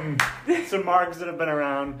marg. some marks that have been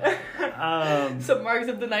around. Some margs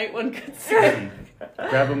of the night, one could say.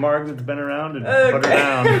 Grab a marg that's been around and put her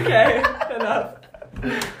down. Okay, enough.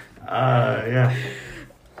 Yeah.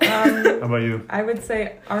 How about you? I would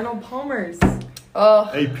say Arnold Palmer's Oh,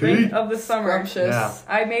 AP. drink of the summer. scrumptious. Yeah.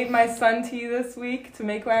 I made my sun tea this week to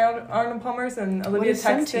make my Arnold Palmer's, and Olivia is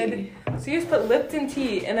sun texted. tea? So you just put Lipton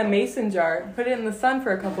tea in a mason jar, put it in the sun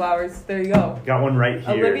for a couple hours. There you go. Got one right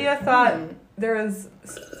here. Olivia thought there was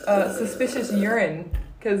suspicious urine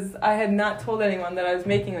because I had not told anyone that I was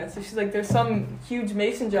making this. So she's like, "There's some huge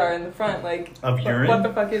mason jar in the front. Like, Of urine? What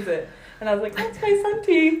the fuck is it?" And I was like, "That's my sun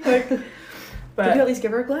tea." Like, but Did you at least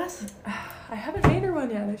give her a glass? I haven't made her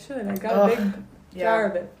one yet. I should. I got a big jar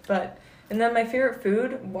of it. But and then my favorite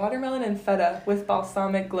food: watermelon and feta with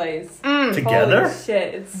balsamic glaze. Together? Holy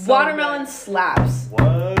shit! It's so Watermelon good. slaps. What?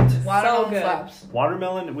 Watermelon good. slaps.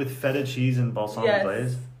 Watermelon with feta cheese and balsamic Yes.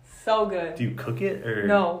 glaze? So good. Do you cook it or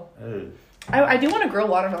No. Ugh. I do want to grill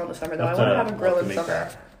watermelon this summer though. I want to have a grill We'll have in to make summer.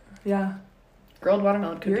 that. Yeah. Grilled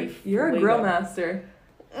watermelon could be. You're a way grill good. master.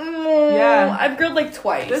 Yeah, I've grilled like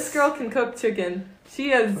twice. This girl can cook chicken. She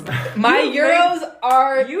has. My You've euros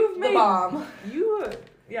are You've the made bomb. You,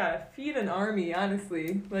 feed an army.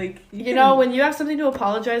 Honestly, like You know, when you have something to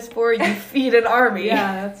apologize for, you feed an army.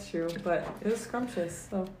 Yeah, that's true. But it was scrumptious.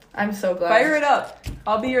 So I'm so glad. fire it up.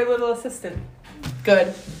 I'll be your little assistant.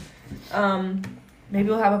 Good. Maybe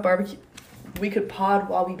we'll have a barbecue. We could pod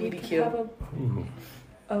while we We could BBQ. have Ooh.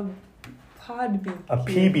 a pod BBQ. A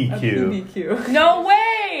PBQ. A PBQ. No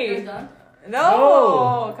way!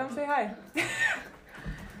 No, come say hi.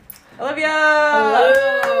 Olivia.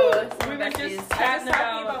 Hello. We were Besties. just Chatting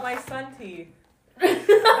talking about- about my sun tea.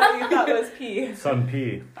 That you thought was pee. Sun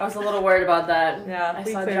pea. I was a little worried about that. Yeah, I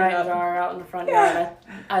we saw a cleared it giant up. jar out in the front yard.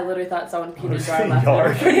 I literally thought someone peed in the Was jar it last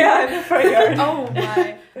yard? night. Yeah, in the front yard. Oh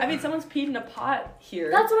my. I mean, someone's peed in a pot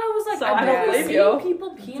here. That's what I was like. So I've I never believe seen you. people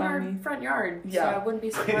pee in our Sorry. front yard. Yeah. So I wouldn't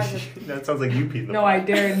be surprised if... That sounds like you peed in the No, pot. I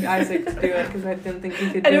dared Isaac to do it because I didn't think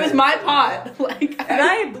he could do And it was my pot. Like, And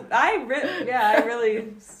I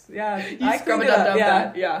really, yeah. you I scrub cleaned it it up, up, yeah.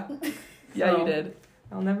 that. Yeah. Yeah, So, you did.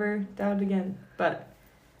 I'll never doubt it again. But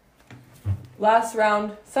last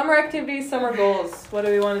round, summer activities, summer goals. What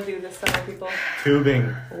do we want to do this summer, people?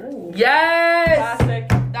 Tubing. Ooh. Yes! Classic.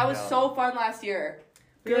 That was Yeah. so fun last year.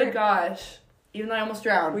 We Good were- gosh. Even though I almost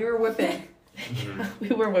drowned. We were whipping. We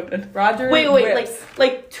were whipping. Roger. Wait, whips.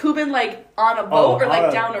 like tubing like on a boat or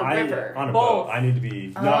like down a I- river? On a Both. boat. I need to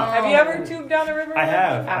be. Oh. No, Have you ever tubed down a river? I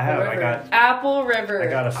have. Apple I River. got Apple River. I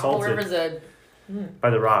got Apple assaulted River's a by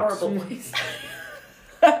the rocks. horrible place.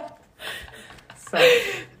 So,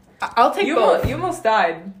 I'll take both. You almost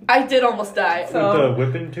died. I did almost die. So- With the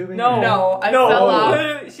whipping tubing? No, I no, fell off.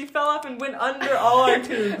 literally, she fell off and went under all our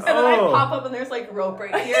tubes. And then I Oh. pop up and there's like rope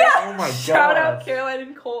right here. Oh my god. Shout out Caroline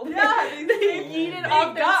and Cole. Yeah, they they yeeted they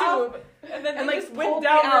off their got tube. up, and then And, they like, just went pulled me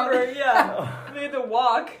down out. river. Yeah, they had to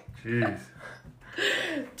walk. Jeez.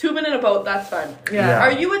 Tubing in a boat, that's fun. Yeah.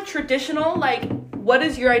 Are you a traditional, like, what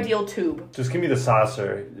is your ideal tube? Just give me the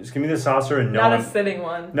saucer. Just give me the saucer and no Not a one. sitting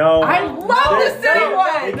one. No. I love They- the sitting they-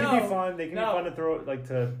 one! They can No. be fun. They can No. be fun to throw, like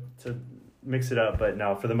to mix it up. But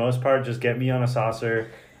no, for the most part, just get me on a saucer.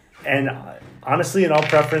 And honestly, in all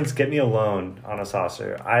preference, get me alone on a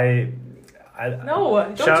saucer. No,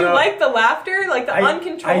 don't Shout you out- like the laughter, like the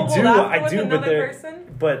uncontrollable laughter with but another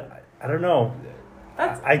person? But I don't know.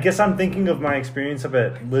 That's I guess I'm thinking of my experience up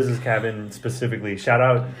at Liz's cabin specifically. Shout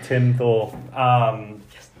out Tim Thole,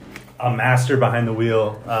 a master behind the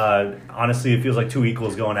wheel. Honestly, it feels like two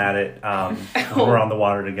equals going at it. We're on the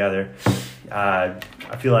water together. I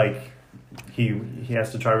feel like he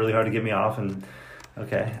has to try really hard to get me off. And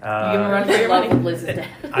okay, You give him a run I'm for in your love money. with Liz's dad.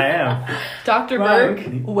 I am. Dr. Wow. Burke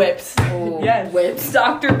whips. Oh, Yes. whips.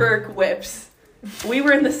 Dr. Burke whips. We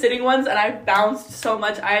were in the sitting ones and I bounced so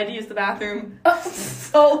much I had to use the bathroom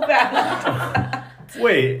so bad.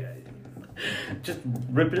 Wait, just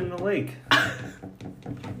rip it in the lake.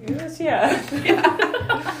 yes, yeah.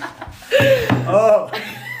 Oh.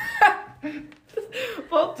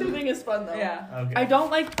 Well, tubing is fun though. Yeah, Okay. I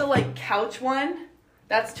don't like the like couch one.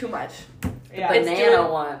 That's too much. yeah. It's Banana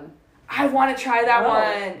good. one. I want to try that Oh.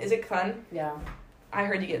 one. Is it fun? Yeah. I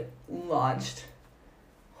heard you get launched.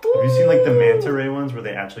 Have you seen like the manta ray ones where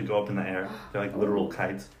they actually go up in the air? They're like literal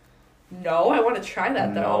kites. No, I want to try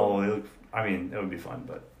that though. No, they look. I mean, it would be fun,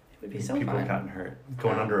 but It would be so people have fun. gotten hurt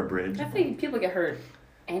going under a bridge. I think people get hurt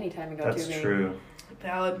anytime you go That's tubing. true.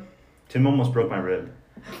 Valid. Tim almost broke my rib.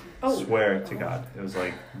 Oh. Swear to God, it was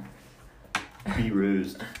like be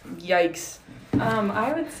rused. Yikes.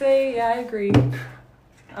 I would say, I agree.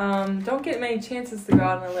 Don't get many chances to go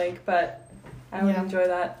out on a lake, but I would enjoy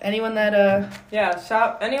that. Anyone that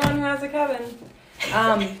Shop. Anyone who has a cabin.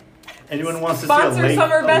 Anyone wants to Sponsor see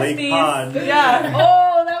Summer a lake Besties. pond? Yeah.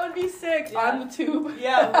 Oh, that would be sick. Yeah. On the tube.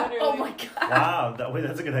 Yeah, literally. Oh my god. Wow,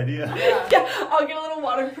 that's a good idea. Yeah, I'll get a little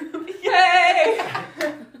waterproof. Yay!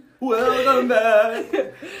 Welcome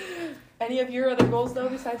back. Any of your other goals though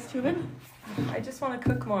besides tubing? I just want to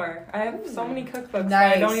cook more. I have so many cookbooks that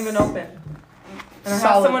Nice. I don't even open. And I have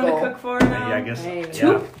Solid someone goal. to cook for now. Yeah, I guess. Hey.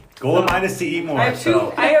 Yeah. Goal of mine is to eat more. I have two.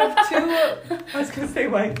 So. I have two. I was gonna say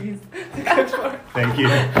wifeys to cook for. Thank you.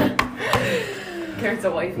 Garrett's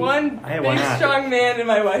a wifey. One Hey, why big not? strong man and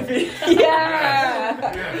my wifey.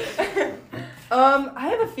 Yeah. I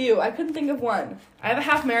have a few. I couldn't think of one. I have a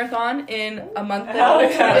half marathon in a month and Hell 2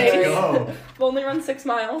 yeah. Let's days. go. I've only run 6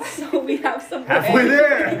 miles, so we have some. Halfway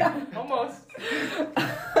there. Almost.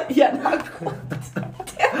 Yeah, not quite.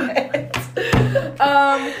 Damn it.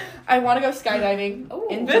 I want to go skydiving Ooh.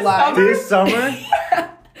 in This July. summer? This summer.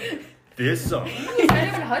 This summer. It's kind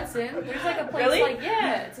of in Hudson. There's like a place Really? like,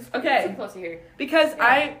 yeah, it's Okay. it's close to here. Because Yeah.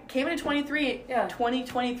 I came into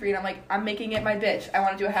 2023, and I'm like, I'm making it my bitch. I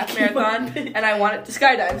want to do a half marathon, and I want it to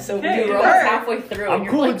skydive. So Okay, we You're do Sure. almost it. halfway through. and I'm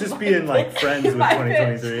you're cool like, with just being like friends with My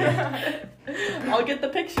 2023. I'll get the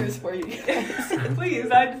pictures for you guys. Please,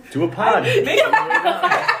 I'd Do a pod.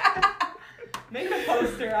 make a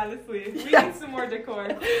poster. Honestly, we need some more decor.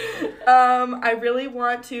 I really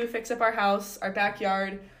want to fix up our house, our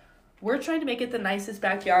backyard. We're trying to make it the nicest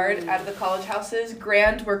backyard out of the college houses.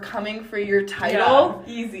 Grant, we're coming for your title.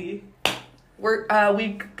 Yeah, easy. We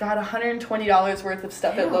got $120 worth of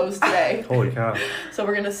stuff at Lowe's today. Holy cow. So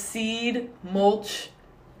we're gonna seed, mulch,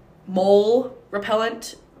 mole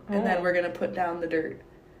repellent, and then we're gonna put down the dirt.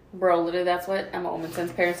 Bro, literally, that's what Emma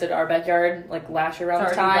Olmson's parents did to our backyard, like last year around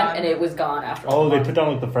It's this already time, gone. and it was gone after. Oh, a they month. put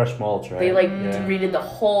down like the fresh mulch, right? They like Yeah. redid the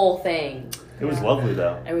whole thing. It was lovely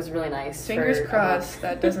though. It was really nice. Fingers for, crossed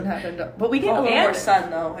that doesn't happen. But we get Oh, a little and- more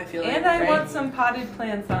sun though, I feel like. And I right? want some potted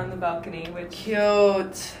plants on the balcony, which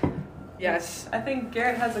Cute. Yes. I think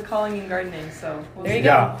Garrett has a calling in gardening, so we'll There you see. go.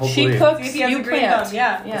 Yeah, She hopefully. cooks, See if he has you a green plant. thumb.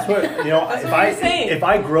 Yeah. Yeah. That's what, you know, That's if what we're saying. if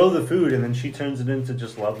I grow the food and then she turns it into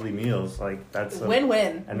just lovely meals, like that's a,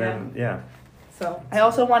 Win-win. And then yeah. So I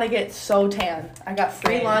also want to get so tan. I got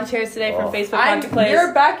free Same. lawn chairs today from Oh. Facebook Marketplace.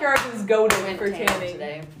 your backyard is I goaded went for tan tanning.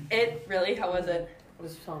 today. It really? How was it? It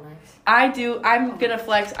was so nice. I'm gonna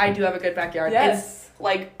flex. I do have a good backyard. Yes. It's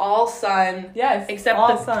like all sun. Yes. Except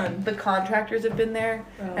all the sun. The contractors have been there,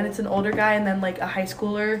 Oh. and it's an older guy and then like a high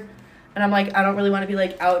schooler. And I'm like, I don't really want to be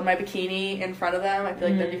like out in my bikini in front of them. I feel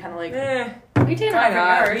like that'd be kind of like. We tan try our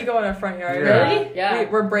not. yard. We go in our front yard. Yeah. Really? Yeah.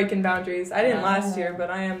 We're breaking boundaries. I didn't last Oh. year, but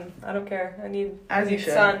I don't care. I need As you need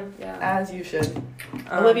should. sun. Yeah. As you should.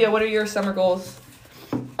 Um, Olivia, what are your summer goals?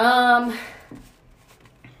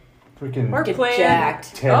 Freaking We're Get playing.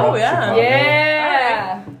 jacked. tear Oh, up yeah. Chicago.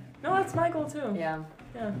 Yeah. No, that's my goal too. Yeah.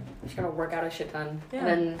 Yeah. I'm just gonna work out a shit ton. Yeah. And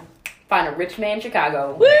then find a rich man in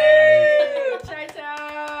Chicago. Woo!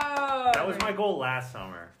 Chi-town! That was my goal last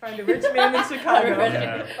summer. Find a rich man in Chicago.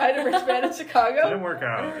 Yeah. I had a rich man in Chicago. Didn't work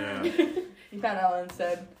out. Yeah. He found Ellen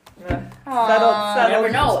said. Yeah. Aw. Settled. You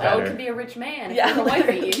never know. It's Elle better. could be a rich man. Yeah. Yeah. A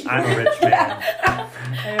wifey. I'm a rich man.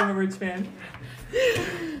 I am a rich man.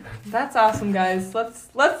 That's awesome, guys.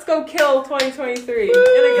 Let's go kill 2023 in a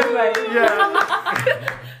good way. Yeah.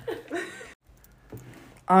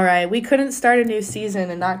 All right, we couldn't start a new season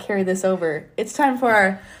and not carry this over. It's time for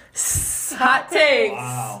our hot takes.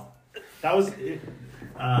 Wow. That was.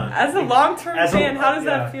 As a long-term as a- fan, how does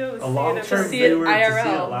yeah, that feel? To a long-term To see it viewer to see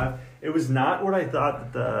IRL. it live. It was not what I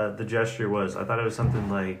thought the gesture was. I thought it was something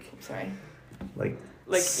like Sorry. like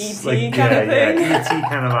ET like, kind of thing. Yeah, ET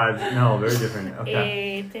kind of vibe. No, very different.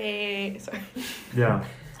 Okay. Sorry. Yeah,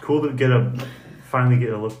 it's cool to finally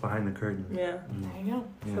get a look behind the curtain. Yeah. There you go.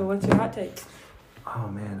 Yeah. So what's your hot take? Oh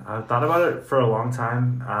man, I thought about it for a long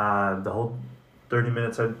time. The whole 30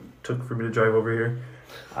 minutes I took for me to drive over here,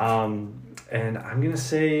 and I'm gonna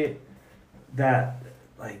say that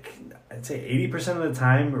like I'd say 80% of the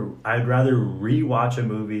time I'd rather rewatch a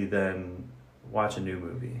movie than watch a new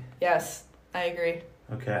movie. Yes, I agree.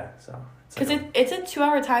 Okay, so Because like it's a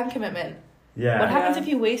 2-hour time commitment. yeah, What happens Yeah. if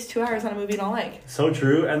you waste 2 hours on a movie you don't like? so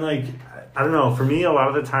true. And like I don't know, for me a lot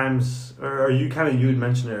of the times, or you had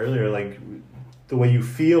mentioned it earlier, like the way you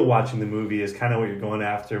feel watching the movie is kind of what you're going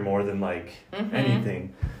after more than like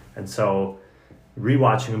anything. And so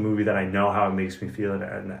rewatching a movie that I know how it makes me feel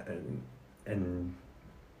and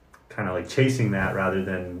kind of like chasing that rather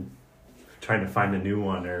than trying to find a new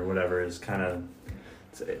one or whatever is kind of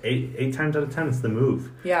It's eight times out of 10, it's the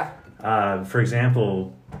move. Yeah. For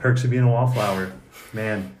example, Perks of Being a Wallflower.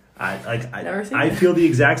 Man, Never seen I it. feel the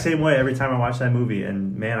exact same way every time I watch that movie,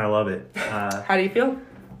 and man, I love it. How do you feel?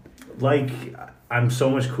 Like, I'm so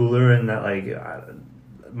much cooler in that, like,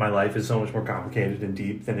 my life is so much more complicated and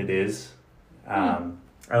deep than it is.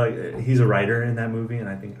 He's a writer in that movie, and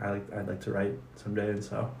I think I'd like to write someday, and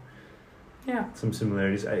so Yeah. some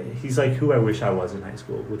similarities. He's like who I wish I was in high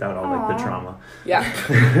school without all like the trauma. Yeah.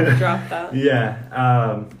 Drop that.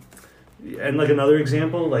 Yeah. And like another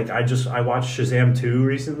example, like I watched Shazam 2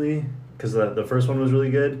 recently because the first one was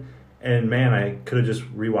really good, and man, I could have just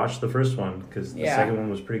rewatched the first one because the second one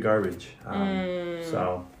was pretty garbage.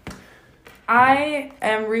 So I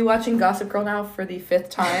am rewatching Gossip Girl now for the 5th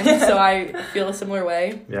time, so I feel a similar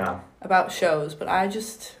way about shows, but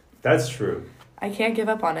that's true. I can't give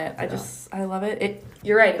up on it. Yeah. I love it.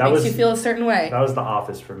 You're right. It makes you feel a certain way. That was The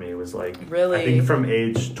Office for me. It was like Really? I think from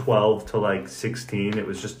age 12 to like 16, it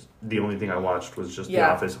was just the only thing I watched was just The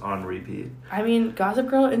Office on repeat. I mean, Gossip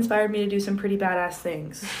Girl inspired me to do some pretty badass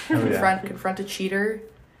things. Oh, yeah. Confront a cheater.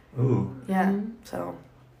 Ooh. Yeah. So.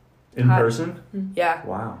 In person? Yeah.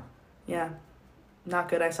 Wow. Yeah. Not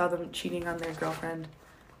good. I saw them cheating on their girlfriend,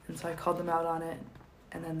 and so I called them out on it.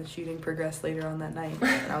 And then the shooting progressed later on that night.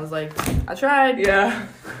 And I was like, I tried. Yeah.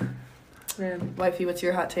 Man. Wifey, what's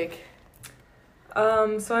your hot take?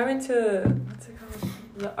 So I went to, what's it called?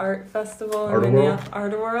 The art festival in Art-A-World?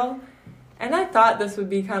 Art-A-World. And I thought this would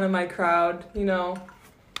be kind of my crowd, you know.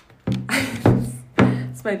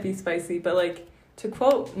 This might be spicy, but like, to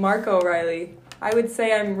quote Marco Riley, I would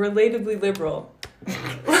say I'm relatively liberal.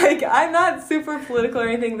 Like, I'm not super political or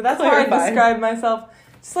anything, but that's how I describe myself.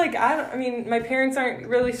 Just like, I mean, my parents aren't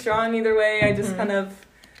really strong either way. I just kind of,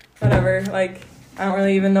 whatever, like, I don't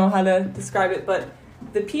really even know how to describe it, but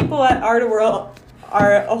the people at Art-A-World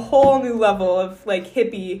are a whole new level of, like,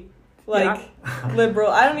 hippie, like,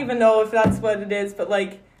 liberal. I don't even know if that's what it is, but,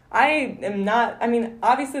 like, I am not, I mean,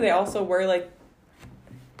 obviously they also were, like,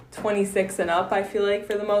 26 and up, I feel like,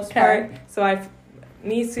 for the most part. So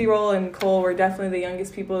me, C-Roll, and Cole were definitely the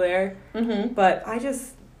youngest people there. But I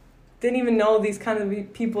just didn't even know these kind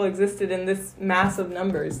of people existed in this massive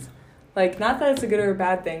numbers. Like, not that it's a good or a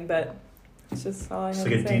bad thing, but it's just all I have to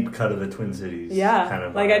say. It's like a deep cut of the Twin Cities. Yeah. Kind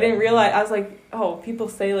of like, I didn't realize. I was like, oh, people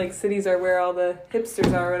say, like, cities are where all the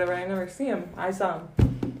hipsters are or whatever. I never see them. I saw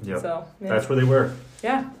them. Yep. So, yeah. That's where they were.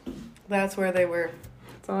 Yeah. That's where they were.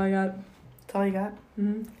 That's all I got. That's all you got?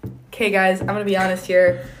 Okay, guys, I'm going to be honest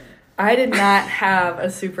here. I did not have a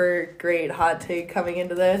super great hot take coming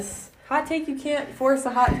into this. Hot take, you can't force a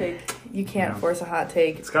hot take. You can't force a hot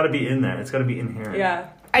take. It's got to be in there. It's got to be inherent. Yeah.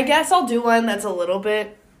 I guess I'll do one that's a little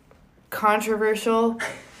bit controversial.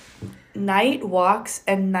 Night walks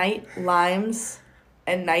and night limes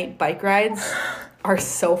and night bike rides are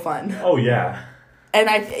so fun. Oh, yeah. And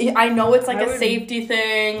I know it's like a safety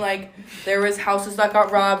thing. Like, there was houses that got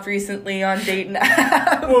robbed recently on Dayton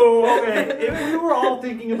Ave. Whoa, okay. If we were all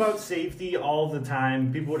thinking about safety all the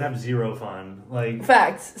time, people would have zero fun. Like,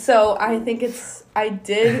 facts. So I think I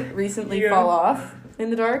did recently fall off in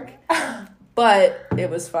the dark, but it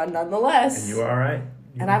was fun nonetheless. And you were all right.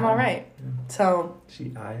 And I'm all right. Yeah. So.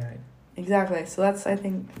 I. Exactly. So that's, I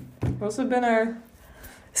think. Those have been our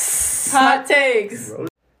hot takes.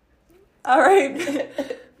 All right.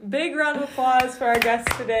 Big round of applause for our guest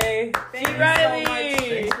today. Thank you Riley. so much.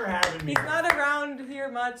 Thanks for having me. He's not around here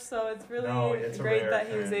much, so it's really great that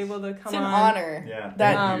he was able to come It's an on. honor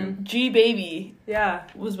that G Baby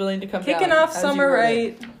was willing to come Kicking down off summer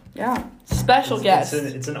right. Yeah. Special guest.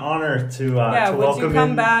 It's an honor to would welcome you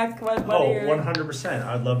come in. back? What 100%.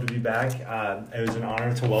 I'd love to be back. It was an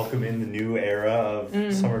honor to welcome in the new era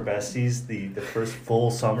of Summer Besties, the first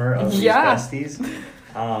full summer of these Besties.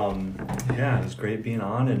 It was great being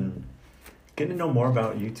on and getting to know more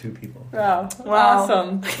about you two people. Wow.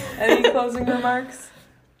 Awesome. Any closing remarks?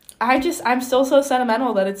 I'm still so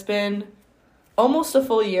sentimental that it's been almost a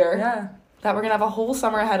full year. Yeah. That we're going to have a whole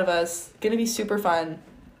summer ahead of us. Going to be super fun.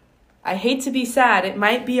 I hate to be sad. It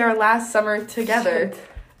might be our last summer together.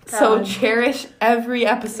 So cherish every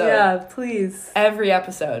episode. Yeah, please. Every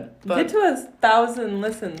episode. But get to 1,000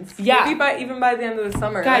 listens. Yeah. Maybe even by the end of the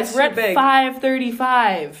summer. Guys, we're at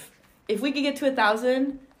 535. If we could get to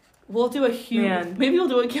 1,000, we'll do a huge... Maybe we'll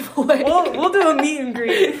do a giveaway. We'll do a meet and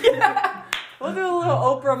greet. We'll do a little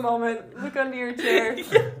Oprah moment. Look under your chair.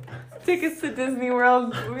 Tickets to Disney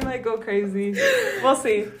World. We might go crazy. We'll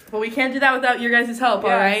see. But we can't do that without your guys' help, all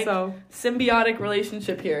right? So symbiotic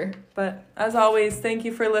relationship here. But as always, thank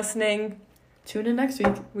you for listening. Tune in next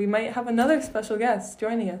week. We might have another special guest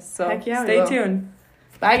joining us. So Heck yeah, stay tuned.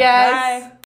 Bye, guys. Bye.